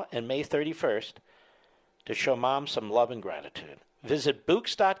between now and May 31st to show Mom some love and gratitude. Visit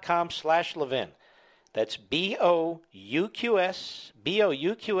Bouqs.com/Levin. That's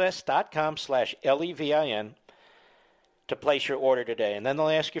BOUQS.com/LEVIN to place your order today. And then they'll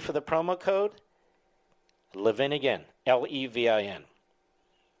ask you for the promo code Levin again, LEVIN.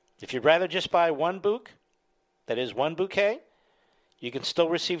 If you'd rather just buy one bouquet, that is one bouquet, you can still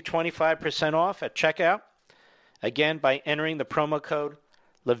receive 25% off at checkout, again, by entering the promo code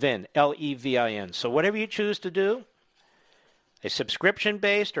Levin, LEVIN. So whatever you choose to do, a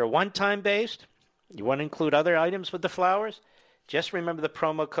subscription-based or one-time based, you want to include other items with the flowers, just remember the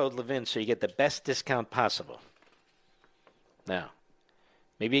promo code Levin so you get the best discount possible. Now,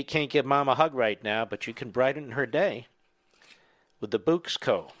 maybe you can't give Mom a hug right now, but you can brighten her day with the Bouqs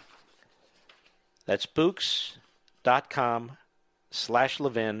Co. That's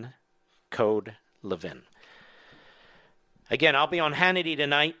Bouqs.com/Levin, code Levin. Again, I'll be on Hannity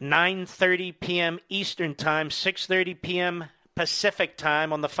tonight, 9:30 p.m. Eastern Time, 6:30 p.m. Pacific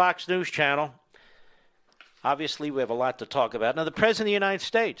Time on the Fox News Channel. Obviously, we have a lot to talk about. Now, the President of the United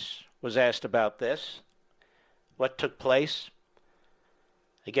States was asked about this, what took place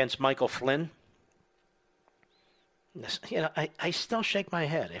against Michael Flynn. You know, I still shake my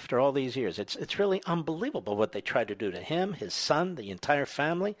head after all these years. It's really unbelievable what they tried to do to him, his son, the entire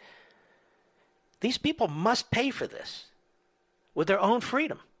family. These people must pay for this with their own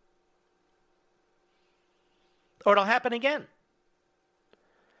freedom, or it'll happen again.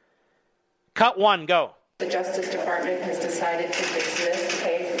 Cut one, go. The Justice Department has decided to dismiss the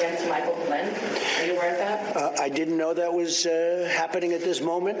case against Michael Flynn. Are you aware of that? I didn't know that was happening at this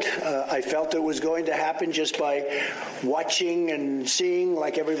moment. I felt it was going to happen just by watching and seeing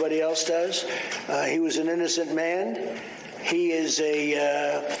like everybody else does. He was an innocent man. He is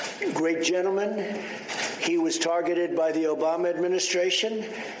a great gentleman. He was targeted by the Obama administration,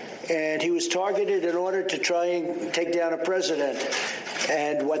 and he was targeted in order to try and take down a president.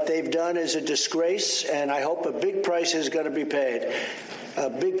 And what they've done is a disgrace, and I hope a big price is going to be paid. A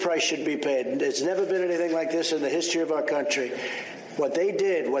big price should be paid. There's never been anything like this in the history of our country. What they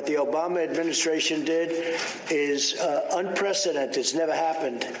did, what the Obama administration did, is unprecedented. It's never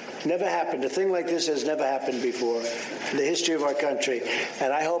happened. Never happened. A thing like this has never happened before in the history of our country.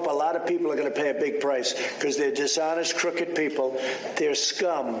 And I hope a lot of people are going to pay a big price because they're dishonest, crooked people. They're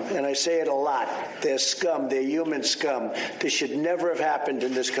scum. And I say it a lot. They're scum. They're human scum. This should never have happened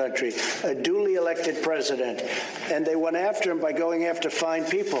in this country. A duly elected president. And they went after him by going after fine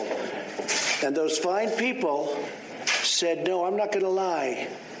people. And those fine people said, no, I'm not going to lie.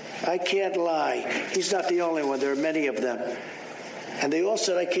 I can't lie. He's not the only one. There are many of them. And they all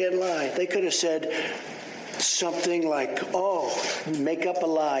said, I can't lie. They could have said, something like, make up a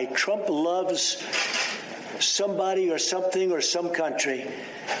lie. Trump loves somebody or something or some country.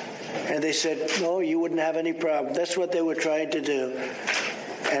 And they said, no, you wouldn't have any problem. That's what they were trying to do.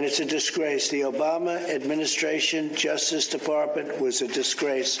 And it's a disgrace. The Obama administration, Justice Department was a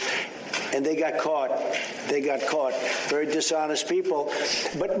disgrace. And they got caught. Very dishonest people.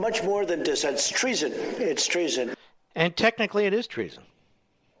 But much more than this. It's treason. It's treason. And technically it is treason.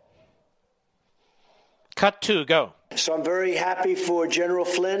 Cut 2, go. So I'm very happy for General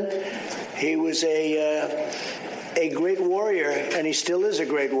Flynn. He was a great warrior, and he still is a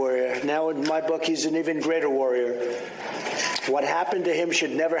great warrior. Now, in my book, he's an even greater warrior. What happened to him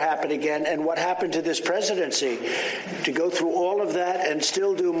should never happen again, and what happened to this presidency, to go through all of that and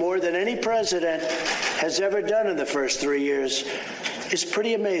still do more than any president has ever done in the first 3 years, is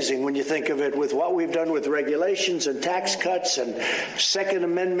pretty amazing when you think of it, with what we've done with regulations and tax cuts and Second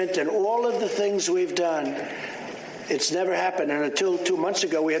Amendment and all of the things we've done. It's never happened. And until 2 months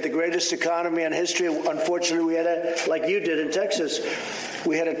ago, we had the greatest economy in history. Unfortunately, we had to, like you did in Texas,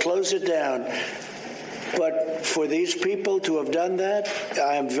 we had to close it down. But for these people to have done that,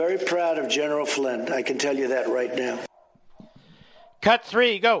 I am very proud of General Flynn. I can tell you that right now. Cut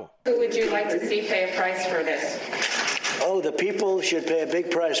 3, go. Who would you like to see pay a price for this? The people should pay a big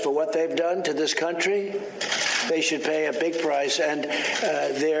price for what they've done to this country. They should pay a big price. And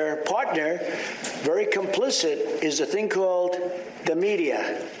their partner, very complicit, is a thing called the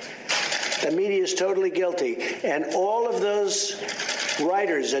media. The media is totally guilty. And all of those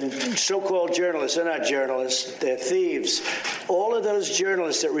writers and so-called journalists, they're not journalists, they're thieves. All of those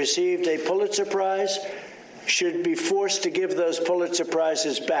journalists that received a Pulitzer Prize should be forced to give those Pulitzer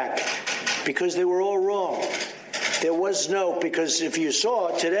Prizes back because they were all wrong. There was because if you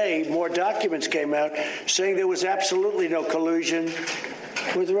saw today, more documents came out saying there was absolutely no collusion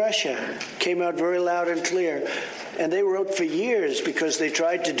with Russia. Came out very loud and clear. And they wrote for years because they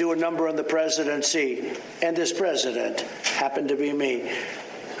tried to do a number on the presidency. And this president happened to be me.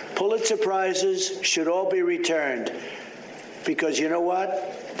 Pulitzer Prizes should all be returned because you know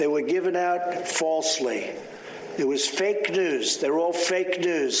what? They were given out falsely. It was fake news. They're all fake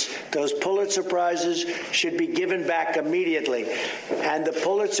news. Those Pulitzer Prizes should be given back immediately. And the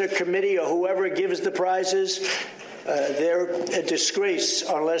Pulitzer Committee or whoever gives the prizes, they're a disgrace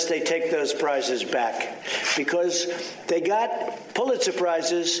unless they take those prizes back. Because they got Pulitzer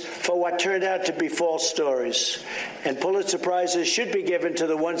Prizes for what turned out to be false stories. And Pulitzer Prizes should be given to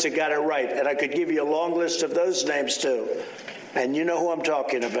the ones that got it right. And I could give you a long list of those names, too. And you know who I'm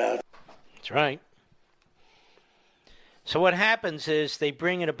talking about. That's right. So what happens is they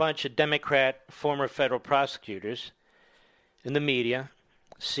bring in a bunch of Democrat former federal prosecutors in the media,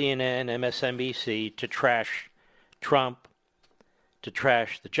 CNN, MSNBC, to trash Trump, to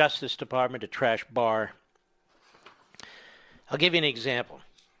trash the Justice Department, to trash Barr. I'll give you an example.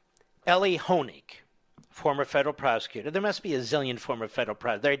 Ellie Honig, former federal prosecutor. There must be a zillion former federal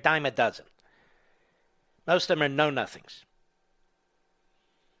prosecutors. They're a dime a dozen. Most of them are know-nothings.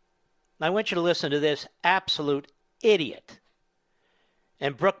 I want you to listen to this absolute idiot.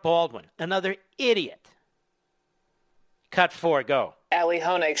 And Brooke Baldwin, another idiot. Cut 4, go. Ellie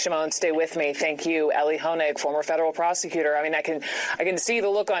Honig, Shimon, stay with me. Thank you. Ellie Honig, former federal prosecutor. I mean, I can see the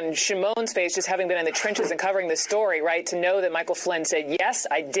look on Shimon's face just having been in the trenches and covering the story, right? To know that Michael Flynn said, yes,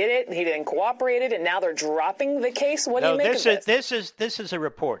 I did it. He didn't cooperate, and now they're dropping the case. What do you make of this? This is a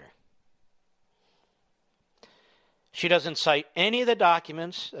reporter. She doesn't cite any of the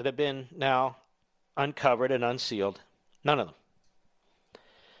documents that have been now uncovered and unsealed. None of them.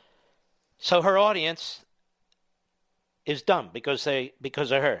 So her audience is dumb because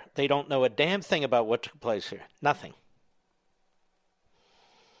of her. They don't know a damn thing about what took place here. Nothing.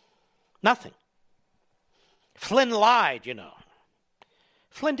 Nothing. Flynn lied, you know.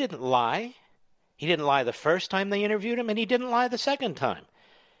 Flynn didn't lie. He didn't lie the first time they interviewed him, and he didn't lie the second time.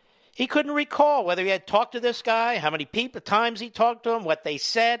 He couldn't recall whether he had talked to this guy, how many times he talked to him, what they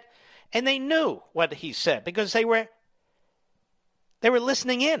said. And they knew what he said because they were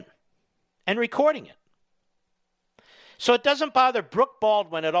listening in and recording it. So it doesn't bother Brooke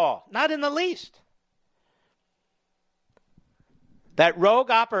Baldwin at all, not in the least. That rogue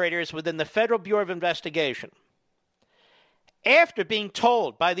operators within the Federal Bureau of Investigation, after being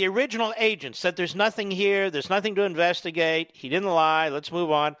told by the original agents that there's nothing here, there's nothing to investigate, he didn't lie, let's move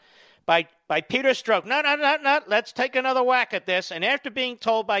on, by Peter Strzok, no, let's take another whack at this. And after being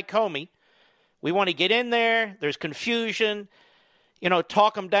told by Comey, we want to get in there, there's confusion,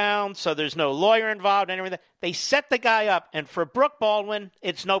 talk him down so there's no lawyer involved and everything. They set the guy up, and for Brooke Baldwin,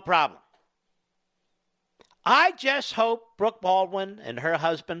 it's no problem. I just hope Brooke Baldwin and her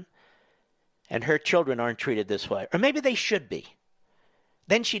husband and her children aren't treated this way. Or maybe they should be.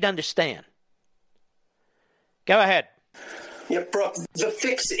 Then she'd understand. Go ahead. Yeah, Brooke, the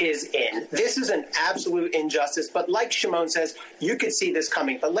fix is in. This is an absolute injustice, but like Shimon says, you could see this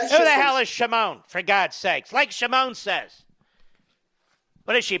coming. But Who the hell is Shimon, for God's sakes? Like Shimon says.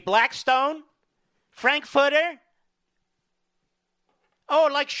 What is she, Blackstone? Frankfurter? Oh,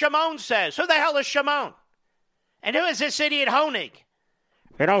 like Shimon says. Who the hell is Shimon? And who is this idiot Honig?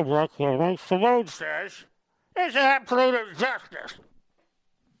 You know, Brooke, like Shimon says, there's absolute injustice.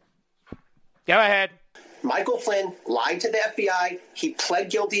 Go ahead. Michael Flynn lied to the FBI. He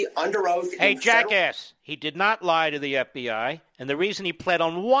pled guilty under oath. Hey, jackass. He did not lie to the FBI. And the reason he pled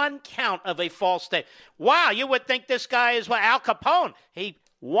on one count of a false statement. Wow, you would think this guy is Al Capone.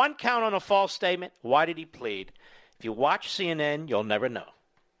 One count on a false statement. Why did he plead? If you watch CNN, you'll never know.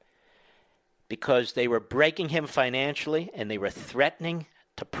 Because they were breaking him financially and they were threatening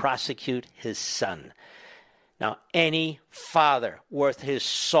to prosecute his son. Now, any father worth his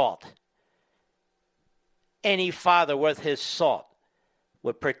salt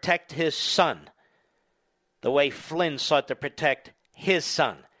would protect his son the way Flynn sought to protect his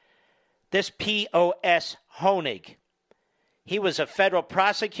son. This P.O.S. Honig, he was a federal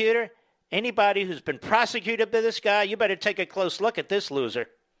prosecutor. Anybody who's been prosecuted by this guy, you better take a close look at this loser.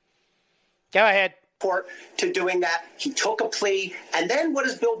 Go ahead. To doing that, he took a plea, and then what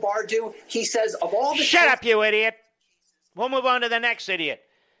does Bill Barr do? He says, of all the... Shut up, you idiot. We'll move on to the next idiot.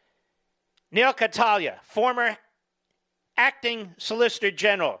 Neil Catalia, former acting Solicitor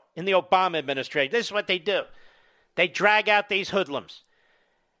General in the Obama administration. This is what they do. They drag out these hoodlums.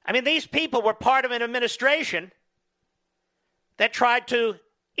 I mean, these people were part of an administration that tried to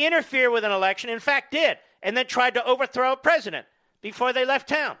interfere with an election, in fact did, and then tried to overthrow a president before they left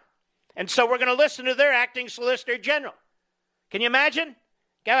town. And so we're going to listen to their acting Solicitor General. Can you imagine?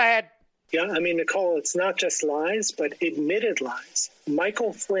 Go ahead. Yeah, I mean, Nicole, it's not just lies, but admitted lies.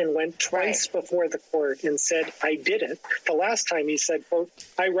 Michael Flynn went twice before the court and said, I did it. The last time he said, quote,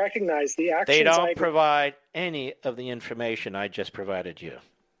 I recognize the actions They don't provide any of the information I just provided you.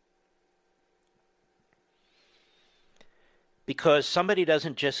 Because somebody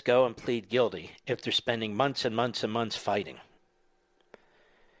doesn't just go and plead guilty if they're spending months and months and months fighting.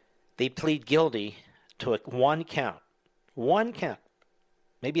 They plead guilty to one count,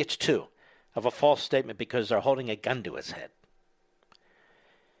 maybe it's two, of a false statement because they're holding a gun to his head.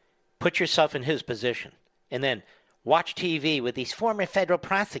 Put yourself in his position and then watch TV with these former federal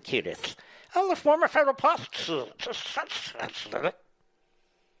prosecutors. Oh, the former federal prosecutors.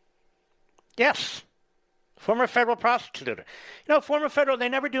 Yes. Former federal prosecutor. You know, former federal, they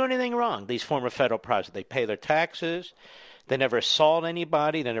never do anything wrong, these former federal prosecutors. They pay their taxes. They never assault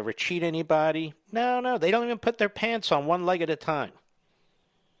anybody. They never cheat anybody. No, they don't even put their pants on one leg at a time.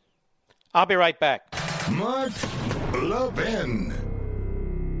 I'll be right back. Mark Levin.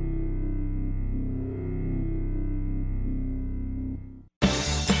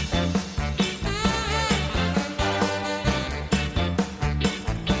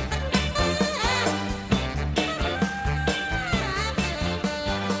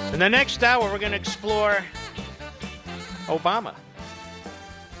 In the next hour, we're going to explore Obama.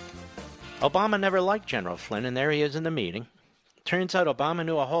 Obama never liked General Flynn, and there he is in the meeting. Turns out Obama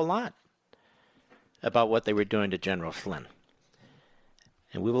knew a whole lot about what they were doing to General Flynn.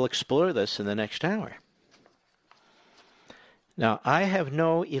 And we will explore this in the next hour. Now, I have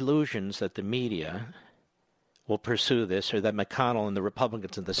no illusions that the media will pursue this or that McConnell and the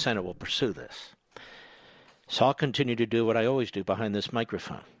Republicans in the Senate will pursue this. So I'll continue to do what I always do behind this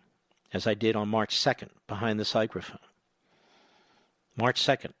microphone, as I did on March 2nd behind this microphone. March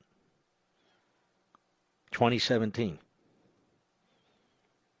 2nd, 2017,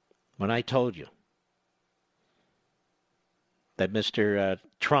 when I told you that Mr.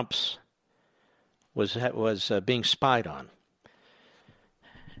 Trump's was being spied on,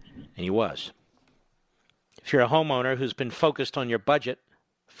 and he was. If you're a homeowner who's been focused on your budget,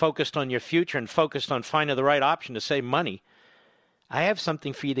 focused on your future, and focused on finding the right option to save money, I have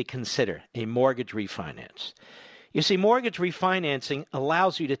something for you to consider, a mortgage refinance. You see, mortgage refinancing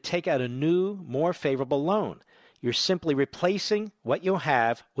allows you to take out a new, more favorable loan. You're simply replacing what you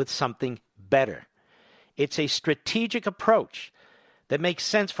have with something better. It's a strategic approach that makes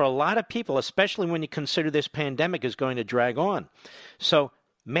sense for a lot of people, especially when you consider this pandemic is going to drag on. So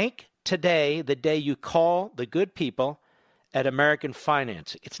make today the day you call the good people at American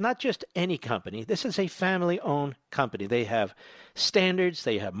Financing. It's not just any company. This is a family-owned company. They have standards,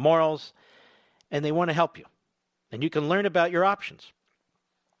 they have morals, and they want to help you. And you can learn about your options.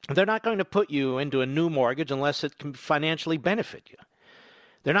 They're not going to put you into a new mortgage unless it can financially benefit you.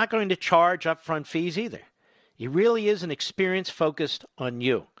 They're not going to charge upfront fees either. It really is an experience focused on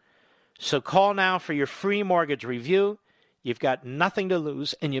you. So call now for your free mortgage review. You've got nothing to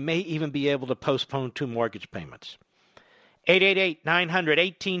lose, and you may even be able to postpone 2 mortgage payments.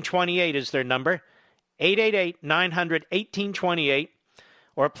 888-900-1828 is their number. 888-900-1828.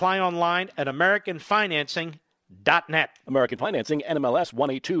 Or apply online at AmericanFinancing.net. American Financing, NMLS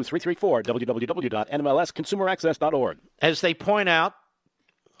 182334, www.nmlsconsumeraccess.org. As they point out,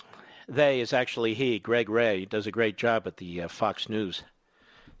 they is actually he, Greg Ray, does a great job at the Fox News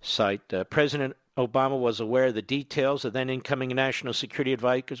site. President Obama was aware of the details of then incoming National Security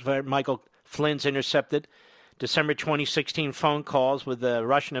Advisor Michael Flynn's intercepted December 2016 phone calls with the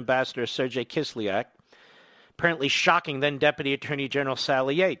Russian ambassador Sergei Kislyak, apparently shocking then Deputy Attorney General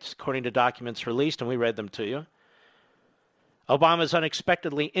Sally Yates, according to documents released, and we read them to you. Obama's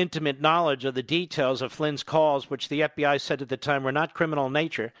unexpectedly intimate knowledge of the details of Flynn's calls, which the FBI said at the time were not criminal in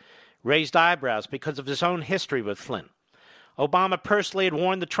nature, raised eyebrows because of his own history with Flynn. Obama personally had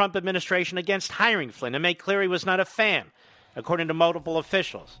warned the Trump administration against hiring Flynn and made clear he was not a fan, according to multiple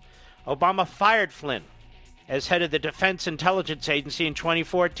officials. Obama fired Flynn as head of the Defense Intelligence Agency in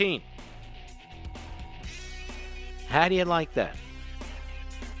 2014. How do you like that?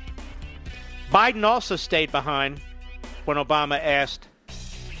 Biden also stayed behind when Obama asked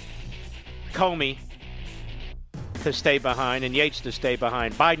Comey to stay behind and Yates to stay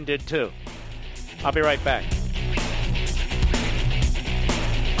behind. Biden did too. I'll be right back.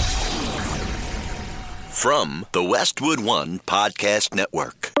 From the Westwood One Podcast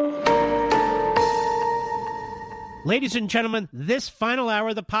Network. Ladies and gentlemen, this final hour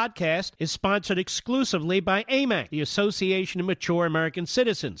of the podcast is sponsored exclusively by AMAC, the Association of Mature American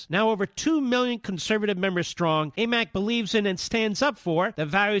Citizens. Now over 2 million conservative members strong, AMAC believes in and stands up for the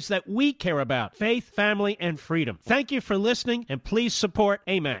values that we care about: faith, family, and freedom. Thank you for listening, and please support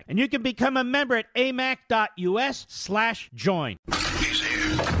AMAC. And you can become a member at amac.us/join. He's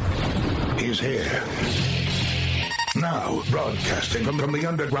here. He's here. Now, broadcasting from the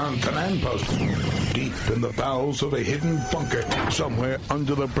underground command post, deep in the bowels of a hidden bunker, somewhere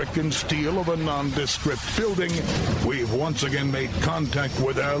under the brick and steel of a nondescript building, we've once again made contact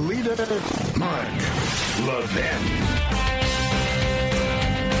with our leader, Mark Levin.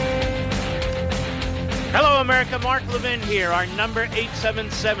 Hello, America. Mark Levin here. Our number,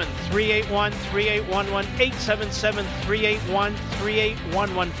 877-381-3811,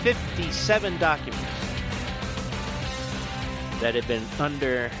 877-381-3811, 57 documents that have been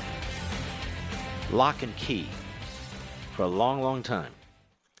under lock and key for a long, long time,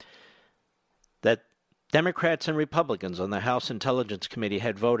 that Democrats and Republicans on the House Intelligence Committee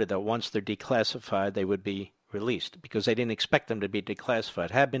had voted that once they're declassified, they would be released because they didn't expect them to be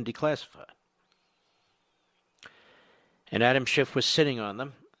declassified, have been declassified. And Adam Schiff was sitting on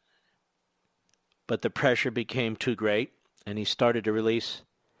them, but the pressure became too great, and he started to release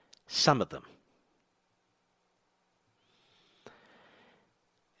some of them.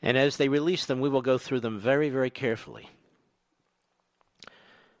 And as they release them, we will go through them very, very carefully.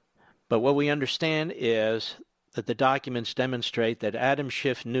 But what we understand is that the documents demonstrate that Adam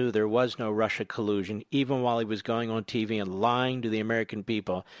Schiff knew there was no Russia collusion, even while he was going on TV and lying to the American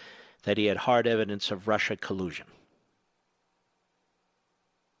people that he had hard evidence of Russia collusion.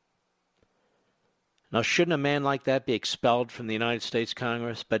 Now, shouldn't a man like that be expelled from the United States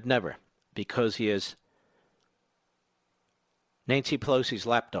Congress? But never, because he is Nancy Pelosi's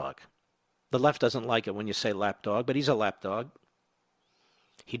lapdog. The left doesn't like it when you say lapdog, but he's a lapdog.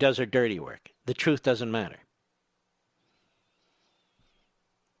 He does her dirty work. The truth doesn't matter.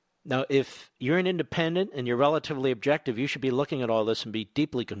 Now, if you're an independent and you're relatively objective, you should be looking at all this and be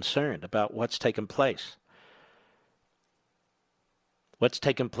deeply concerned about what's taken place. What's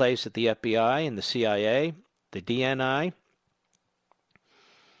taken place at the FBI and the CIA, the DNI,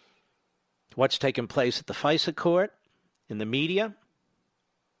 what's taken place at the FISA court, in the media.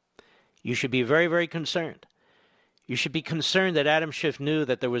 You should be very, very concerned. You should be concerned that Adam Schiff knew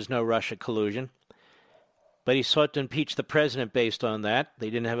that there was no Russia collusion, but he sought to impeach the president based on that. They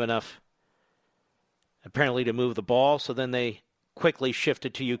didn't have enough, apparently, to move the ball, so then they quickly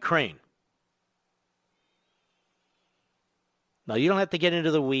shifted to Ukraine. Now, you don't have to get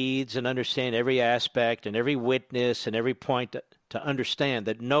into the weeds and understand every aspect and every witness and every point to understand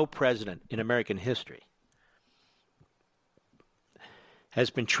that no president in American history has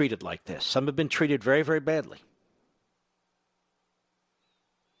been treated like this. Some have been treated very, very badly.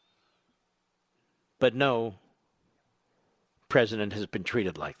 But no president has been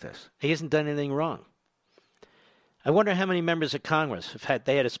treated like this. He hasn't done anything wrong. I wonder how many members of Congress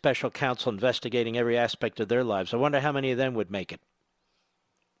they had a special counsel investigating every aspect of their lives. I wonder how many of them would make it.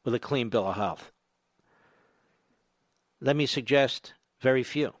 with a clean bill of health? Let me suggest very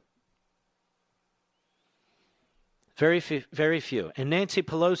few. Very few. And Nancy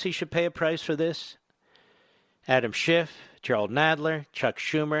Pelosi should pay a price for this. Adam Schiff, Gerald Nadler, Chuck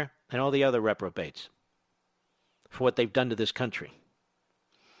Schumer, and all the other reprobates for what they've done to this country.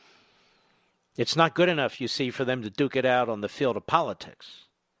 It's not good enough, you see, for them to duke it out on the field of politics.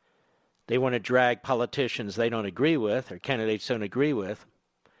 They want to drag politicians they don't agree with or candidates don't agree with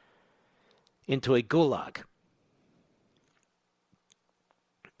into a gulag.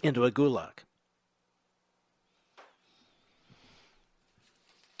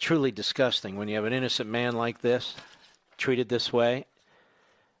 Truly disgusting when you have an innocent man like this, treated this way.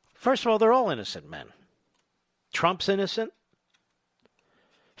 First of all, they're all innocent men. Trump's innocent.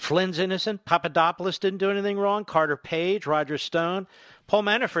 Flynn's innocent. Papadopoulos didn't do anything wrong. Carter Page, Roger Stone. Paul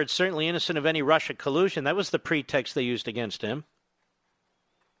Manafort's certainly innocent of any Russia collusion. That was the pretext they used against him.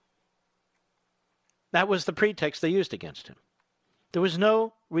 There was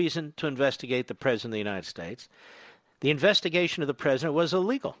no reason to investigate the President of the United States. The investigation of the President was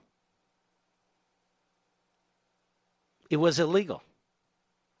illegal. It was illegal.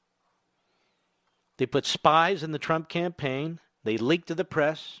 They put spies in the Trump campaign. They leaked to the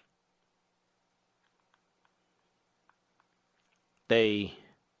press. They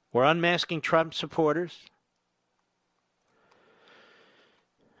were unmasking Trump supporters.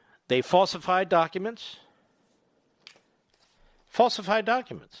 They falsified documents.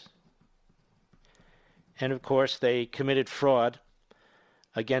 And, of course, they committed fraud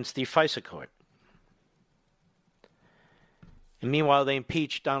against the FISA court. And meanwhile, they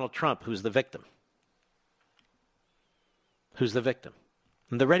impeached Donald Trump, who's the victim.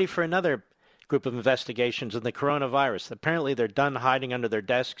 And they're ready for another group of investigations in the coronavirus. Apparently, they're done hiding under their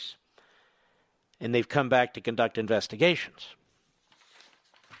desks, and they've come back to conduct investigations.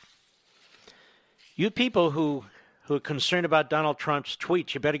 You people who are concerned about Donald Trump's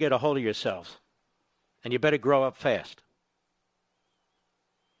tweets, you better get a hold of yourselves. And you better grow up fast.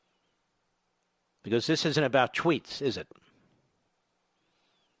 Because this isn't about tweets, is it?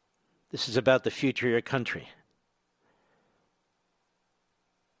 This is about the future of your country.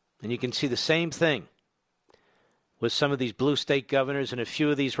 And you can see the same thing with some of these blue state governors and a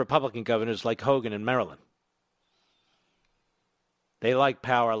few of these Republican governors like Hogan in Maryland. They like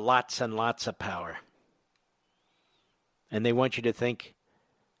power, lots and lots of power. And they want you to think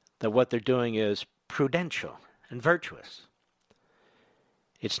that what they're doing is prudential and virtuous.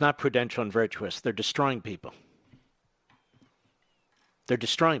 It's not prudential and virtuous. They're destroying people.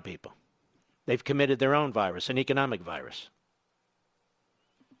 They've committed their own virus, an economic virus.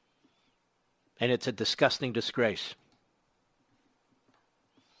 And it's a disgusting disgrace.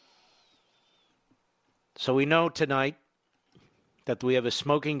 So we know tonight that we have a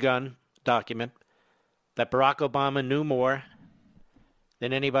smoking gun document that Barack Obama knew more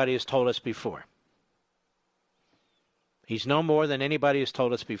than anybody has told us before. He's no more than anybody has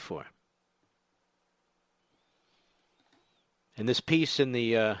told us before. And this piece in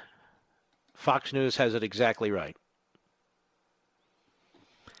the Fox News has it exactly right.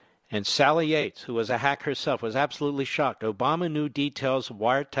 And Sally Yates, who was a hack herself, was absolutely shocked. Obama knew details of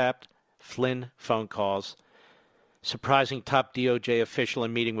wiretapped Flynn phone calls, surprising top DOJ official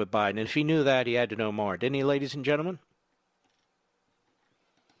in meeting with Biden. And if he knew that, he had to know more. Didn't he, ladies and gentlemen?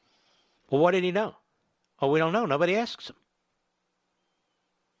 Well, what did he know? Oh, we don't know. Nobody asks him.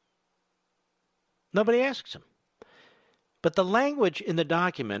 But the language in the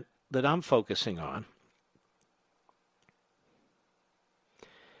document that I'm focusing on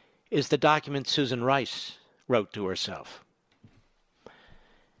is the document Susan Rice wrote to herself.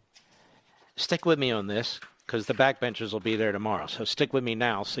 Stick with me on this, because the backbenchers will be there tomorrow. So stick with me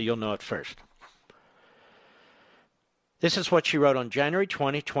now so you'll know it first. This is what she wrote on January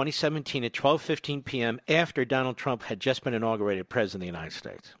 20, 2017 at 12:15 p.m. after Donald Trump had just been inaugurated President of the United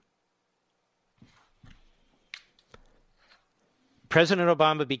States. President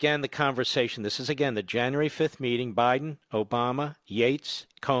Obama began the conversation. This is, again, the January 5th meeting. Biden, Obama, Yates,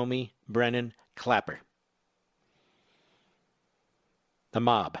 Comey, Brennan, Clapper. The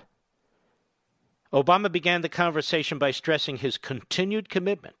mob. Obama began the conversation by stressing his continued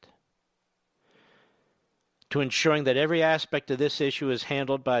commitment to ensuring that every aspect of this issue is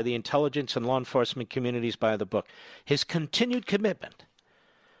handled by the intelligence and law enforcement communities by the book. His continued commitment.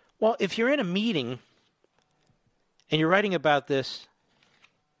 Well, if you're in a meeting and you're writing about this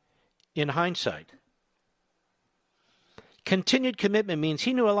in hindsight, continued commitment means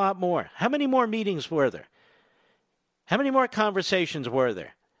he knew a lot more. How many more meetings were there? How many more conversations were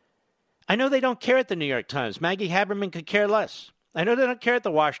there? I know they don't care at the New York Times. Maggie Haberman could care less. I know they don't care at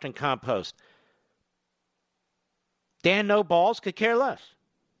the Washington Compost. Dan No Balls could care less.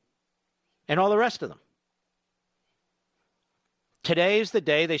 And all the rest of them. Today is the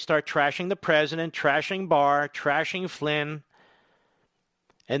day they start trashing the president, trashing Barr, trashing Flynn.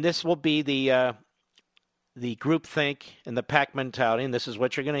 And this will be the groupthink and the pack mentality, and this is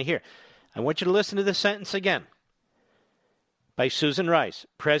what you're going to hear. I want you to listen to this sentence again. By Susan Rice.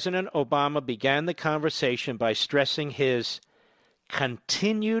 President Obama began the conversation by stressing his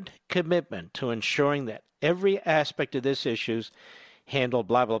continued commitment to ensuring that every aspect of this issue is handled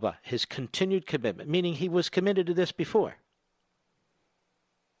blah, blah, blah. His continued commitment, meaning he was committed to this before.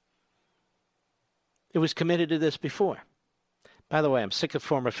 It was committed to this before. By the way, I'm sick of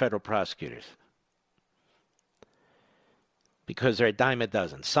former federal prosecutors because they're a dime a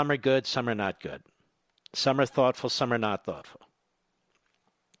dozen. Some are good, some are not good. Some are thoughtful, some are not thoughtful.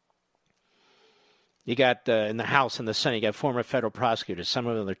 You got, in the House and the Senate, you got former federal prosecutors. Some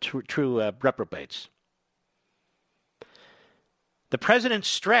of them are true reprobates. The president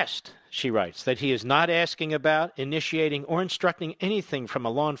stressed, she writes, that he is not asking about, initiating, or instructing anything from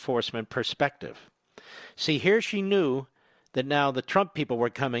a law enforcement perspective. See, here she knew that now the Trump people were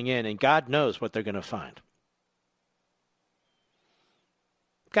coming in, and God knows what they're going to find.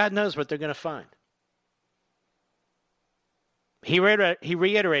 God knows what they're going to find. He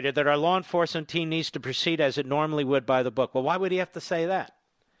reiterated that our law enforcement team needs to proceed as it normally would by the book. Well, why would he have to say that?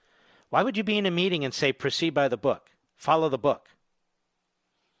 Why would you be in a meeting and say, proceed by the book, follow the book?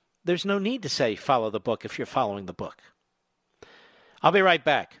 There's no need to say follow the book if you're following the book. I'll be right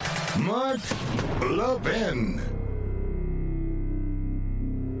back. Mark Levin.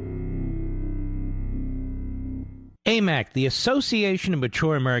 AMAC, the Association of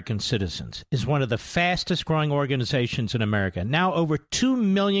Mature American Citizens, is one of the fastest growing organizations in America. Now over 2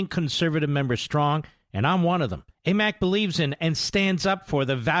 million conservative members strong, and I'm one of them. AMAC believes in and stands up for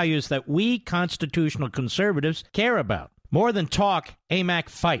the values that we constitutional conservatives care about. More than talk, AMAC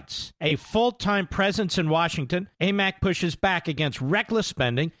fights. A full-time presence in Washington, AMAC pushes back against reckless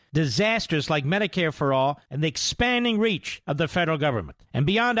spending, disasters like Medicare for All, and the expanding reach of the federal government. And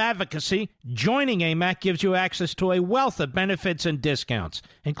beyond advocacy, joining AMAC gives you access to a wealth of benefits and discounts,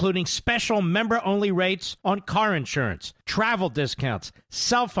 including special member-only rates on car insurance, travel discounts,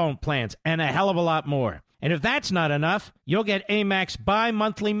 cell phone plans, and a hell of a lot more. And if that's not enough, you'll get AMAC's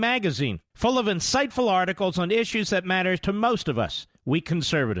bi-monthly magazine, full of insightful articles on issues that matter to most of us, we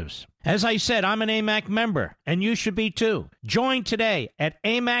conservatives. As I said, I'm an AMAC member, and you should be too. Join today at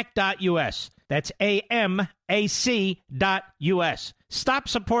amac.us. That's AMAC.us. Stop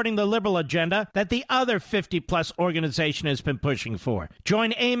supporting the liberal agenda that the other 50-plus organization has been pushing for.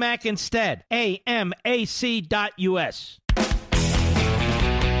 Join AMAC instead. AMAC.us.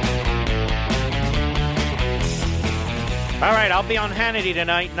 All right, I'll be on Hannity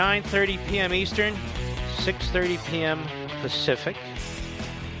tonight, 9:30 p.m. Eastern, 6:30 p.m. Pacific.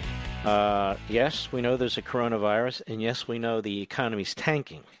 Yes, we know there's a coronavirus, and yes, we know the economy's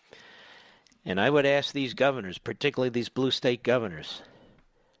tanking. And I would ask these governors, particularly these blue state governors,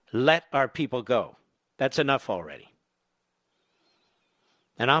 let our people go. That's enough already.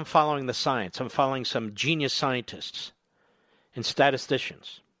 And I'm following the science. I'm following some genius scientists and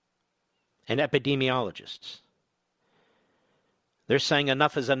statisticians and epidemiologists. They're saying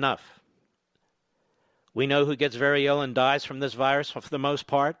enough is enough. We know who gets very ill and dies from this virus for the most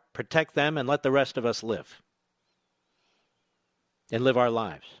part. Protect them and let the rest of us live. And live our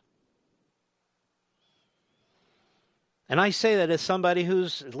lives. And I say that as somebody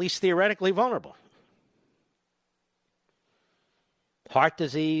who's at least theoretically vulnerable. Heart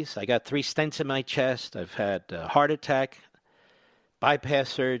disease. I got 3 stents in my chest. I've had a heart attack, bypass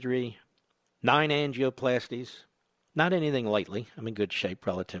surgery, 9 angioplasties. Not anything lately. I'm in good shape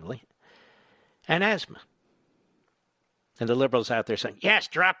relatively. And asthma. And the liberals out there saying, yes,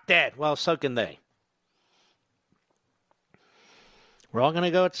 drop dead. Well, so can they. We're all going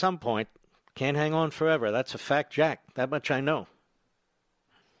to go at some point. Can't hang on forever. That's a fact, Jack. That much I know.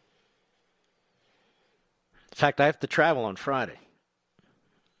 In fact, I have to travel on Friday.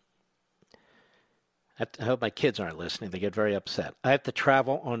 I hope my kids aren't listening. They get very upset. I have to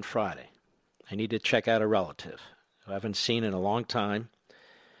travel on Friday. I need to check out a relative who I haven't seen in a long time,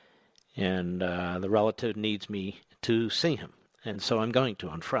 and the relative needs me to see him, and so I'm going to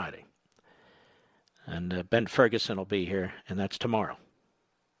on Friday. And Ben Ferguson will be here, and that's tomorrow.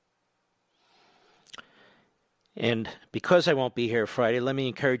 And because I won't be here Friday, let me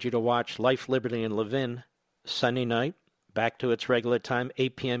encourage you to watch Life, Liberty, and Levin Sunday night, back to its regular time,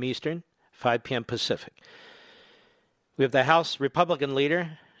 8 p.m. Eastern, 5 p.m. Pacific. We have the House Republican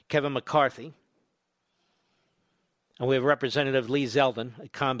leader, Kevin McCarthy, And we have Representative Lee Zeldin, a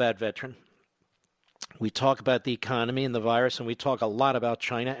combat veteran. We talk about the economy and the virus, and we talk a lot about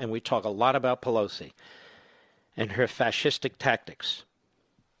China, and we talk a lot about Pelosi and her fascistic tactics,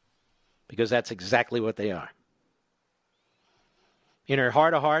 because that's exactly what they are. In her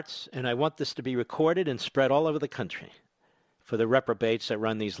heart of hearts, and I want this to be recorded and spread all over the country for the reprobates that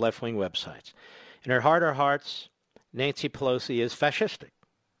run these left-wing websites. In her heart of hearts, Nancy Pelosi is fascistic.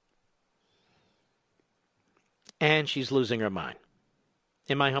 And she's losing her mind,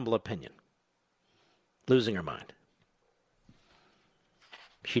 in my humble opinion. Losing her mind.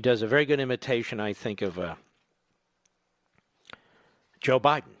 She does a very good imitation, I think, of Joe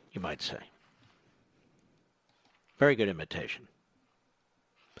Biden, you might say. Very good imitation.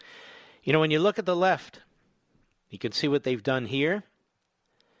 You know, when you look at the left, you can see what they've done here,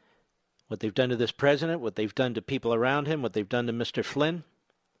 what they've done to this president, what they've done to people around him, what they've done to Mr. Flynn.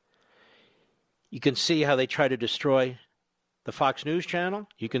 You can see how they try to destroy the Fox News channel.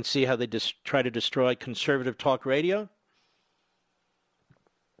 You can see how they try to destroy conservative talk radio.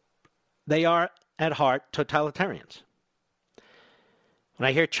 They are, at heart, totalitarians. When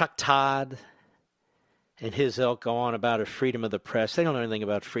I hear Chuck Todd and his ilk go on about freedom of the press, they don't know anything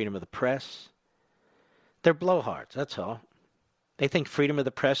about freedom of the press. They're blowhards, that's all. They think freedom of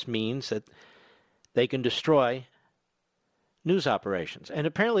the press means that they can destroy news operations. And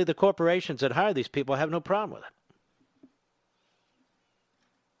apparently the corporations that hire these people have no problem with it.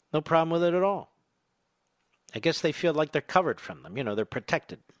 No problem with it at all. I guess they feel like they're covered from them. You know, they're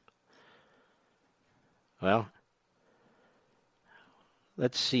protected. Well,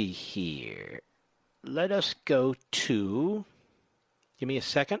 let's see here. Let us go to, give me a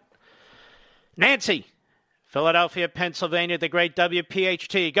second. Nancy, Philadelphia, Pennsylvania, the great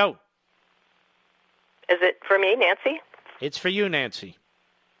WPHT. Go. Is it for me, Nancy? It's for you, Nancy.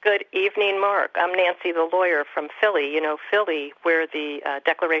 Good evening, Mark. I'm Nancy, the lawyer from Philly. You know, Philly, where the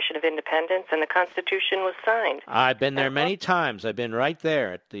Declaration of Independence and the Constitution was signed. I've been there many times. I've been right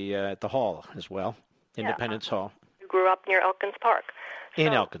there at the hall as well, Independence Hall. You grew up near Elkins Park.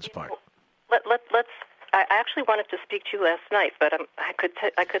 In Elkins Park. Let's. I actually wanted to speak to you last night, but I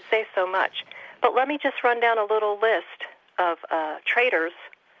could say so much. But let me just run down a little list of traitors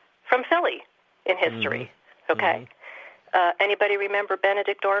from Philly in history. Mm-hmm. Okay. Mm-hmm. Anybody remember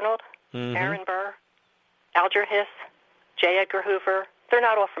Benedict Arnold, mm-hmm. Aaron Burr, Alger Hiss, J. Edgar Hoover? They're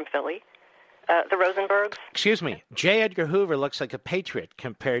not all from Philly. The Rosenbergs. Excuse me. J. Edgar Hoover looks like a patriot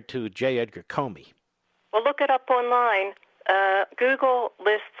compared to J. Edgar Comey. Well, look it up online. Google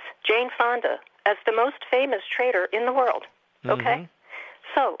lists Jane Fonda as the most famous traitor in the world. Okay? Mm-hmm.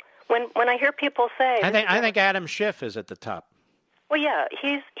 So when I hear people say... I think Adam Schiff is at the top. Well, yeah,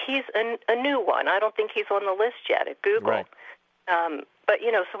 he's a new one. I don't think he's on the list yet at Google. Right. But,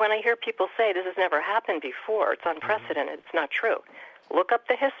 you know, so when I hear people say this has never happened before, it's unprecedented, it's not true. Look up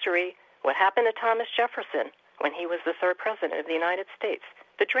the history, what happened to Thomas Jefferson when he was the third president of the United States,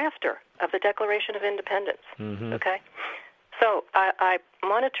 the drafter of the Declaration of Independence, okay? So I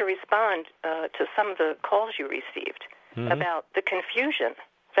wanted to respond to some of the calls you received about the confusion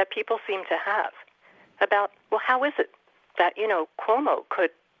that people seem to have about, well, how is it that, you know, Cuomo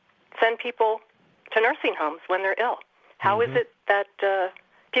could send people to nursing homes when they're ill? How is it that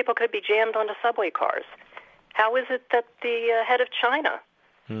people could be jammed onto subway cars? How is it that the head of China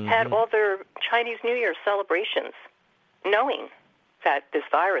had all their Chinese New Year celebrations knowing that this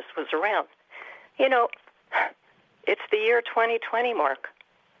virus was around? You know, it's the year 2020, Mark.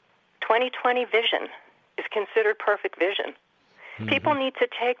 2020 vision is considered perfect vision. People need to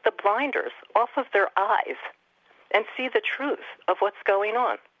take the blinders off of their eyes and see the truth of what's going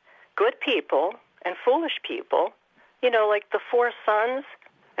on. Good people and foolish people, you know, like the four sons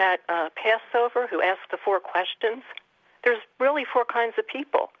at Passover who asked the four questions. There's really four kinds of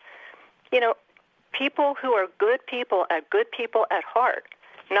people. You know, people who are good people at heart,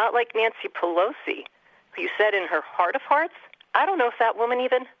 not like Nancy Pelosi, who you said in her heart of hearts. I don't know if that woman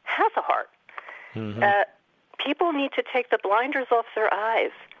even has a heart. People need to take the blinders off their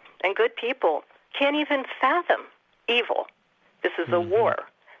eyes, and good people can't even fathom evil. This is a war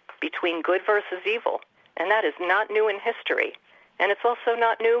between good versus evil, and that is not new in history, and it's also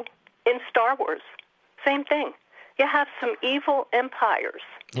not new in Star Wars. Same thing. You have some evil empires.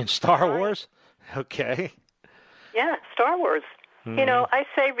 In Star Wars? Okay. Yeah, Star Wars. You know, I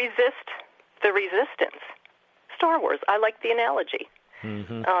say resist the resistance. Star Wars, I like the analogy.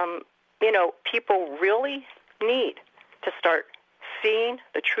 You know, people really need to start seeing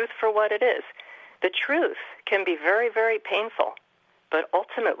the truth for what it is. The truth can be very, very painful, but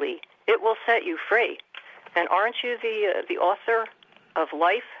ultimately it will set you free. And aren't you the author of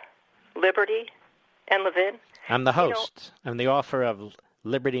Life, Liberty, And Levin? I'm the host. I'm the author of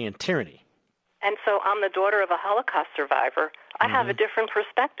Liberty and Tyranny. And so I'm the daughter of a Holocaust survivor. I have a different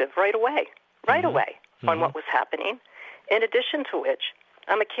perspective right away on what was happening. In addition to which,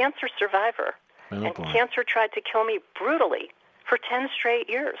 I'm a cancer survivor. Cancer tried to kill me brutally for 10 straight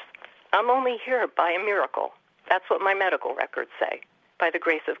years. I'm only here by a miracle. That's what my medical records say, by the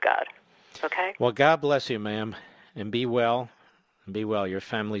grace of God. Okay? Well, God bless you, ma'am, and be well. And be well. Your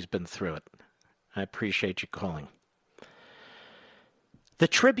family's been through it. I appreciate you calling. The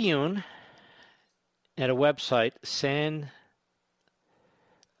Tribune, at a website,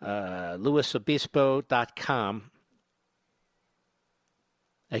 sanluisobispo.com,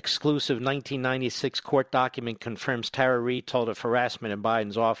 exclusive 1996 court document confirms Tara Reade told of harassment in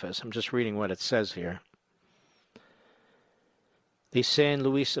Biden's office. I'm just reading what it says here. The San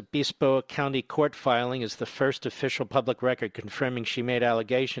Luis Obispo County Court filing is the first official public record confirming she made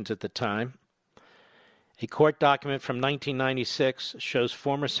allegations at the time. A court document from 1996 shows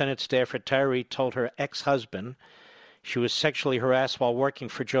former Senate staffer Tara Reade told her ex-husband she was sexually harassed while working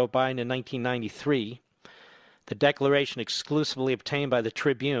for Joe Biden in 1993. The declaration, exclusively obtained by the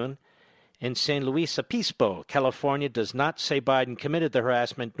Tribune in San Luis Obispo, California, does not say Biden committed the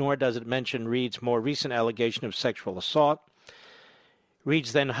harassment, nor does it mention Reade's more recent allegation of sexual assault.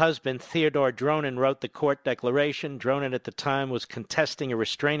 Reade's then-husband, Theodore Dronin, wrote the court declaration. Dronin at the time was contesting a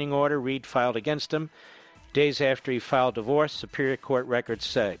restraining order Reade filed against him days after he filed divorce, Superior Court records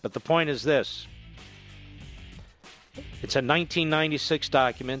say. But the point is this. It's a 1996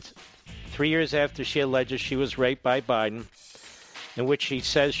 document, 3 years after she alleges she was raped by Biden, in which she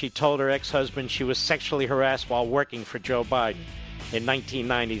says she told her ex-husband she was sexually harassed while working for Joe Biden in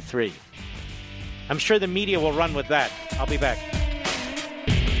 1993. I'm sure the media will run with that. I'll be back.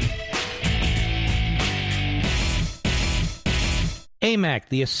 AMAC,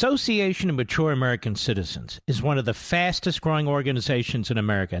 the Association of Mature American Citizens, is one of the fastest-growing organizations in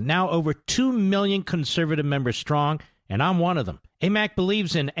America, now over 2 million conservative members strong, and I'm one of them. AMAC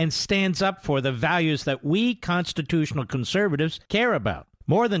believes in and stands up for the values that we constitutional conservatives care about.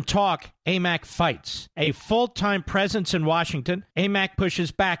 More than talk, AMAC fights. A full-time presence in Washington, AMAC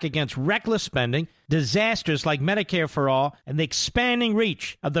pushes back against reckless spending, disasters like Medicare for All, and the expanding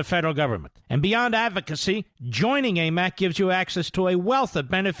reach of the federal government. And beyond advocacy, joining AMAC gives you access to a wealth of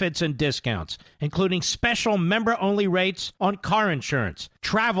benefits and discounts, including special member-only rates on car insurance,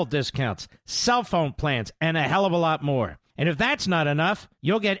 travel discounts, cell phone plans, and a hell of a lot more. And if that's not enough,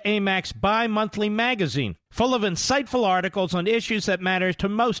 you'll get AMAC's bi-monthly magazine, full of insightful articles on issues that matter to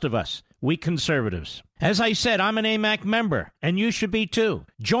most of us, we conservatives. As I said, I'm an AMAC member, and you should be too.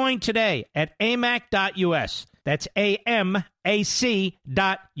 Join today at amac.us. That's AMAC.us.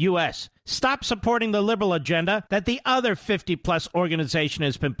 Stop supporting the liberal agenda that the other 50-plus organization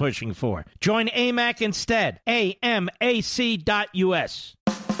has been pushing for. Join AMAC instead. AMAC.us.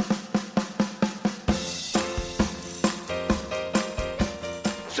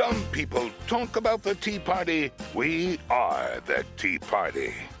 Some people talk about the Tea Party. We are the Tea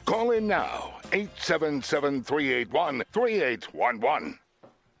Party. Call in now, 877-381-3811.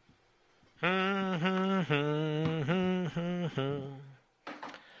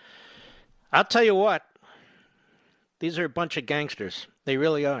 I'll tell you what. These are a bunch of gangsters. They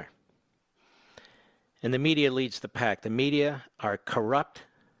really are. And the media leads the pack. The media are corrupt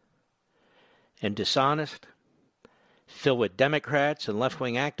and dishonest, filled with Democrats and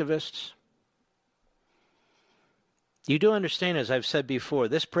left-wing activists. You do understand, as I've said before,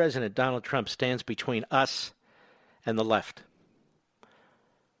 this President, Donald Trump, stands between us and the left,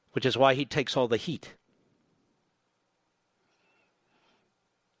 which is why he takes all the heat.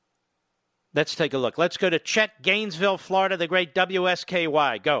 Let's take a look. Let's go to Chet, Gainesville, Florida, the great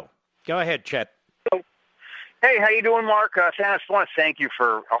WSKY. Go ahead, Chet. Hey, how you doing, Mark? I just want to thank you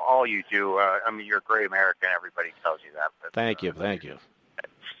for all you do. I mean, you're a great American. Everybody tells you that. But, Thank you.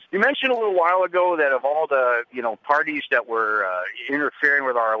 You mentioned a little while ago that of all the parties that were interfering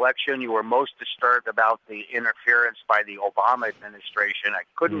with our election, you were most disturbed about the interference by the Obama administration. I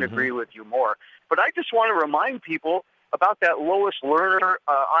couldn't agree with you more. But I just want to remind people about that Lois Lerner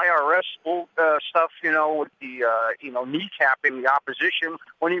IRS stuff, with the kneecapping the opposition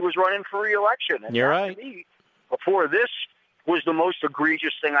when he was running for re-election. And you're right. To me, before this was the most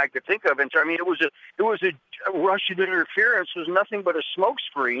egregious thing I could think of. And I mean, it was a Russian interference. It was nothing but a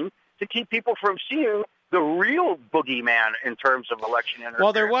smokescreen to keep people from seeing the real boogeyman in terms of election interference.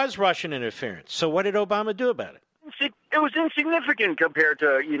 Well, there was Russian interference. So what did Obama do about it? It was insignificant compared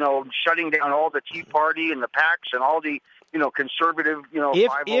to, shutting down all the Tea Party and the PACs and all the, conservative,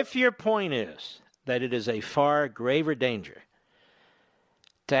 If your point is that it is a far graver danger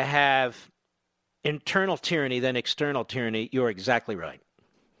to have internal tyranny than external tyranny. You're exactly right.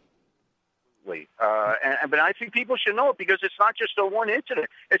 But I think people should know it because it's not just a one incident.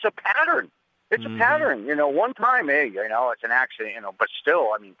 It's a pattern. It's a pattern. One time, it's an accident, but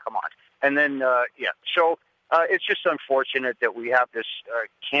still, I mean, come on. And then, so it's just unfortunate that we have this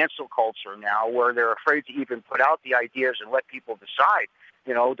cancel culture now where they're afraid to even put out the ideas and let people decide,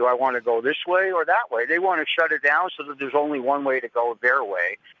 do I want to go this way or that way? They want to shut it down so that there's only one way to go their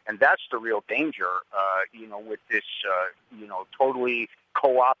way. And that's the real danger, with this, totally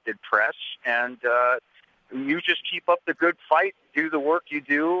co-opted press. And you just keep up the good fight, do the work you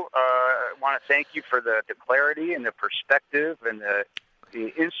do. I want to thank you for the clarity and the perspective and the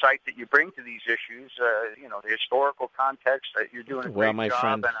insight that you bring to these issues, the historical context that you're doing a great job. Well, my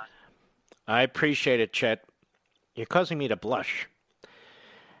friend, I appreciate it, Chet. You're causing me to blush.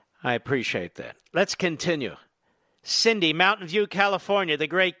 I appreciate that. Let's continue. Cindy, Mountain View, California, the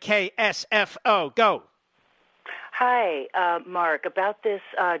great KSFO. Go. Hi, Mark. About this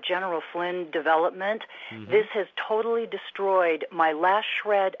General Flynn development, this has totally destroyed my last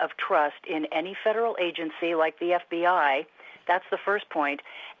shred of trust in any federal agency like the FBI. That's the first point.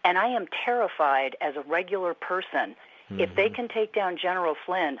 And I am terrified as a regular person. If they can take down General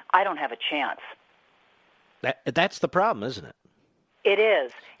Flynn, I don't have a chance. That's the problem, isn't it? It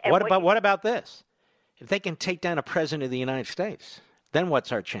is. And what about this? If they can take down a president of the United States, then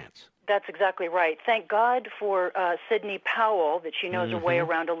what's our chance? That's exactly right. Thank God for Sidney Powell, that she knows her way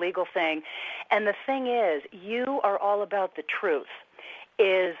around a legal thing. And the thing is, you are all about the truth.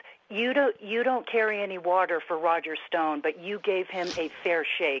 You don't carry any water for Roger Stone, but you gave him a fair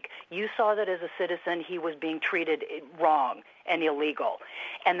shake. You saw that as a citizen he was being treated wrong and illegal.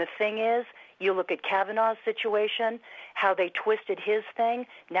 And the thing is, you look at Kavanaugh's situation, how they twisted his thing.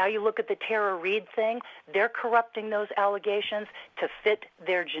 Now you look at the Tara Reade thing. They're corrupting those allegations to fit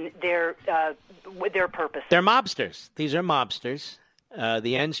their purpose. They're mobsters. These are mobsters.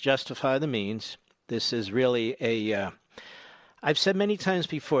 The ends justify the means. This is really I've said many times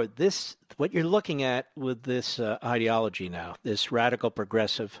before, what you're looking at with this ideology now, this radical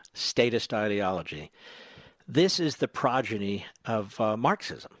progressive statist ideology, this is the progeny of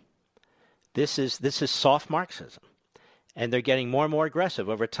Marxism. This is soft Marxism, and they're getting more and more aggressive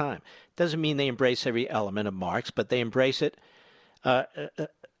over time. Doesn't mean they embrace every element of Marx, but they embrace it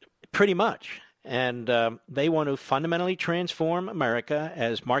pretty much. And they want to fundamentally transform America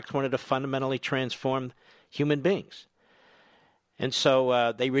as Marx wanted to fundamentally transform human beings. And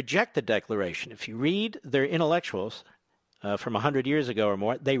so they reject the Declaration. If you read their intellectuals from 100 years ago or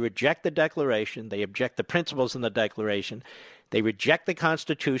more, they reject the Declaration. They object the principles in the Declaration. They reject the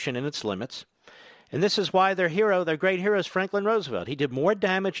Constitution and its limits. And this is why their great hero is Franklin Roosevelt. He did more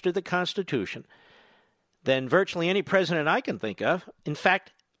damage to the Constitution than virtually any president I can think of. In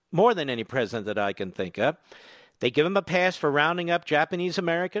fact, more than any president that I can think of. They give him a pass for rounding up Japanese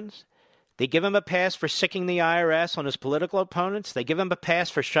Americans. They give him a pass for sicking the IRS on his political opponents. They give him a pass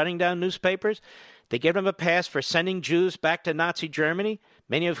for shutting down newspapers. They give him a pass for sending Jews back to Nazi Germany,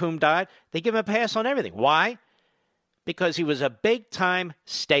 many of whom died. They give him a pass on everything. Why? Because he was a big-time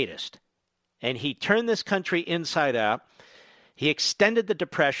statist, and he turned this country inside out. He extended the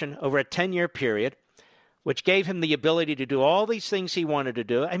Depression over a 10-year period, which gave him the ability to do all these things he wanted to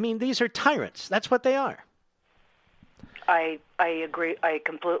do. I mean, these are tyrants. That's what they are. I agree. I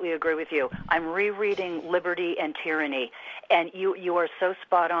completely agree with you. I'm rereading Liberty and Tyranny, and you are so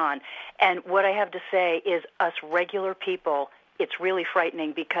spot on. And what I have to say is us regular people, it's really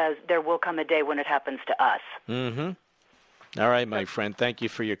frightening because there will come a day when it happens to us. All right, my friend. Thank you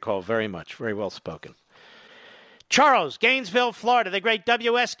for your call very much. Very well spoken. Charles, Gainesville, Florida, the great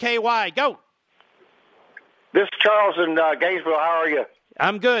WSKY. Go. This is Charles in Gainesville. How are you?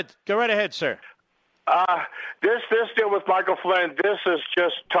 I'm good. Go right ahead, sir. This deal with Michael Flynn, this is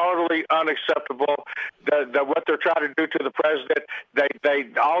just totally unacceptable. What they're trying to do to the president, they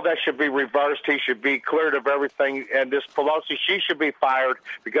all that should be reversed. He should be cleared of everything. And this Pelosi, she should be fired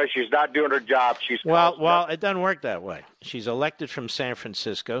because she's not doing her job. Well, it doesn't work that way. She's elected from San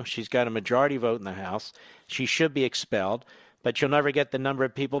Francisco. She's got a majority vote in the House. She should be expelled, but you'll never get the number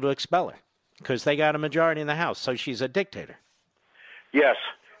of people to expel her because they got a majority in the House. So she's a dictator. Yes.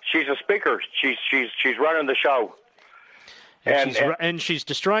 She's a speaker. She's running the show. And she's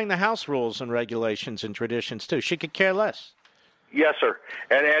destroying the House rules and regulations and traditions, too. She could care less. Yes, sir.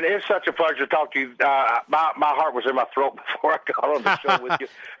 And it's such a pleasure to talk to you. My heart was in my throat before I got on the show with you.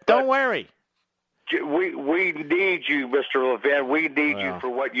 Don't worry. We need you, Mr. Levin. We need you for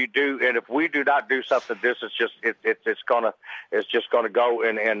what you do, and if we do not do something, this is just it's just gonna go,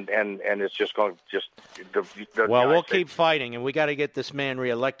 and it's just going to we'll keep fighting, and we got to get this man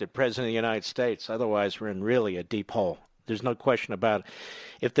reelected president of the United States. Otherwise, we're in really a deep hole. There's no question about it.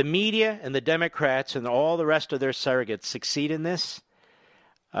 If the media and the Democrats and all the rest of their surrogates succeed in this,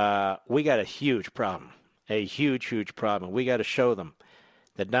 we got a huge problem. A huge problem. We got to show them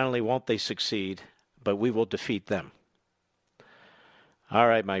that not only won't they succeed, but we will defeat them. All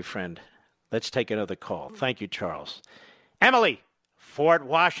right, my friend. Let's take another call. Thank you, Charles. Emily, Fort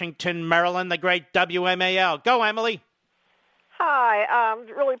Washington, Maryland, the great WMAL. Go, Emily. Hi.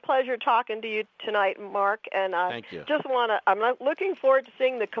 Really pleasure talking to you tonight, Mark. And Thank you. I'm looking forward to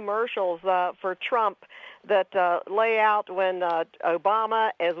seeing the commercials for Trump that lay out when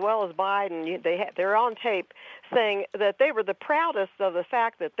Obama as well as Biden, they're on tape saying that they were the proudest of the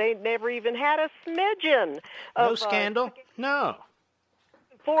fact that they never even had a smidgen of no scandal. No,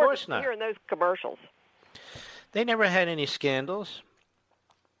 of course not. Hearing those commercials, they never had any scandals.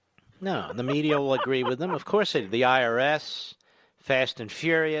 No, the media will agree with them. Of course, the IRS, Fast and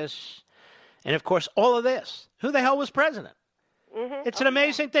Furious, and of course all of this. Who the hell was president? Mm-hmm. It's an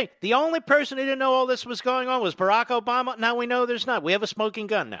amazing thing. The only person who didn't know all this was going on was Barack Obama. Now we know there's not. We have a smoking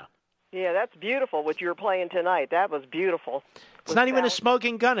gun now. Yeah, that's beautiful what you were playing tonight. That was beautiful. It's not even a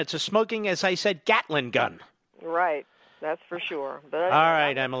smoking gun. It's a smoking, as I said, Gatling gun. Right. That's for sure. But all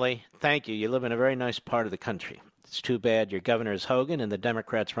right, Emily. Thank you. You live in a very nice part of the country. It's too bad your governor is Hogan and the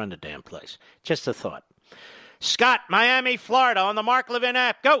Democrats run the damn place. Just a thought. Scott, Miami, Florida, on the Mark Levin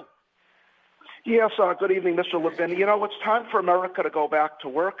app. Go. Yes, good evening, Mr. Levin. You know, it's time for America to go back to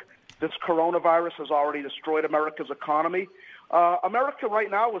work. This coronavirus has already destroyed America's economy. America right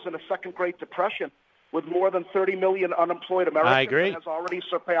now is in a second Great Depression with more than 30 million unemployed Americans. I agree. It has already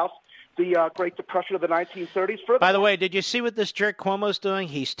surpassed the Great Depression of the 1930s. By the way, did you see what this jerk Cuomo's doing?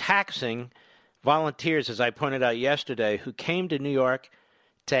 He's taxing volunteers, as I pointed out yesterday, who came to New York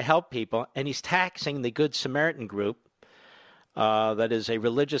to help people, and he's taxing the Good Samaritan group. That is a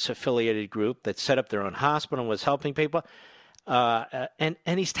religious affiliated group that set up their own hospital and was helping people, and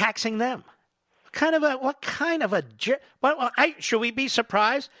he's taxing them. What kind of a jerk? Should we be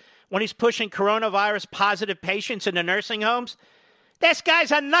surprised when he's pushing coronavirus positive patients into nursing homes? This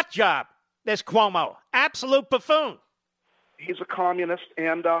guy's a nut job. This Cuomo, absolute buffoon. He's a communist,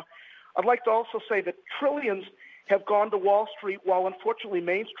 and I'd like to also say that trillions have gone to Wall Street, while unfortunately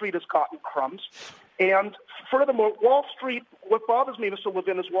Main Street has gotten crumbs. And furthermore, Wall Street, what bothers me, Mr.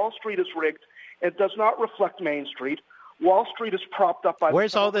 Levin, is Wall Street is rigged. It does not reflect Main Street. Wall Street is propped up by...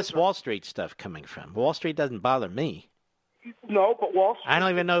 Where's all this Wall Street stuff coming from? Wall Street doesn't bother me. No, but Wall Street... I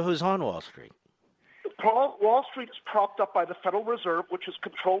don't even know who's on Wall Street. Wall Street is propped up by the Federal Reserve, which is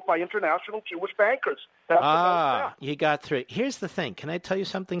controlled by international Jewish bankers. You got through. Here's the thing. Can I tell you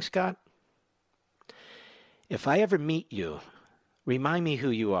something, Scott? If I ever meet you, remind me who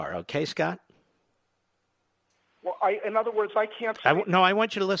you are, okay, Scott? Well, in other words, I can't say... No, I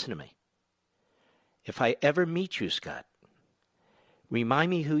want you to listen to me. If I ever meet you, Scott, remind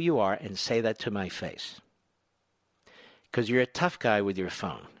me who you are and say that to my face. Because you're a tough guy with your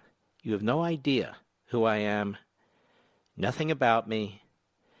phone. You have no idea who I am, nothing about me.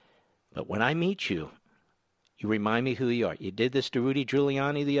 But when I meet you, you remind me who you are. You did this to Rudy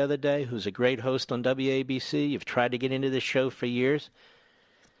Giuliani the other day, who's a great host on WABC. You've tried to get into this show for years.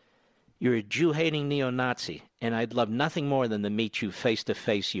 You're a Jew-hating neo-Nazi, and I'd love nothing more than to meet you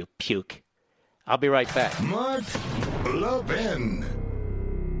face-to-face, you puke. I'll be right back. Mark Levin.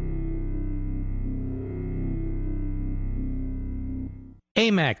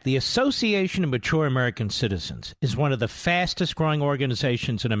 AMAC, the Association of Mature American Citizens, is one of the fastest-growing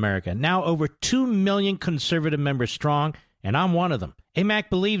organizations in America, now over 2 million conservative members strong, and I'm one of them. AMAC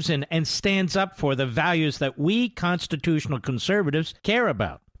believes in and stands up for the values that we constitutional conservatives care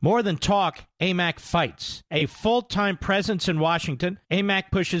about. More than talk, AMAC fights. A full-time presence in Washington,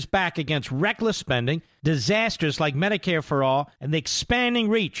 AMAC pushes back against reckless spending, disasters like Medicare for All, and the expanding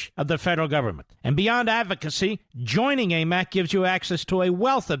reach of the federal government. And beyond advocacy, joining AMAC gives you access to a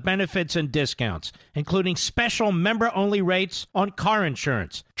wealth of benefits and discounts, including special member-only rates on car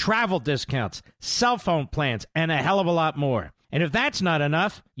insurance, travel discounts, cell phone plans, and a hell of a lot more. And if that's not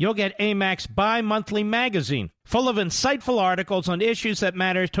enough, you'll get AMAC's bi-monthly magazine, full of insightful articles on issues that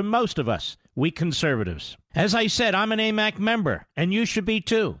matter to most of us, we conservatives. As I said, I'm an AMAC member, and you should be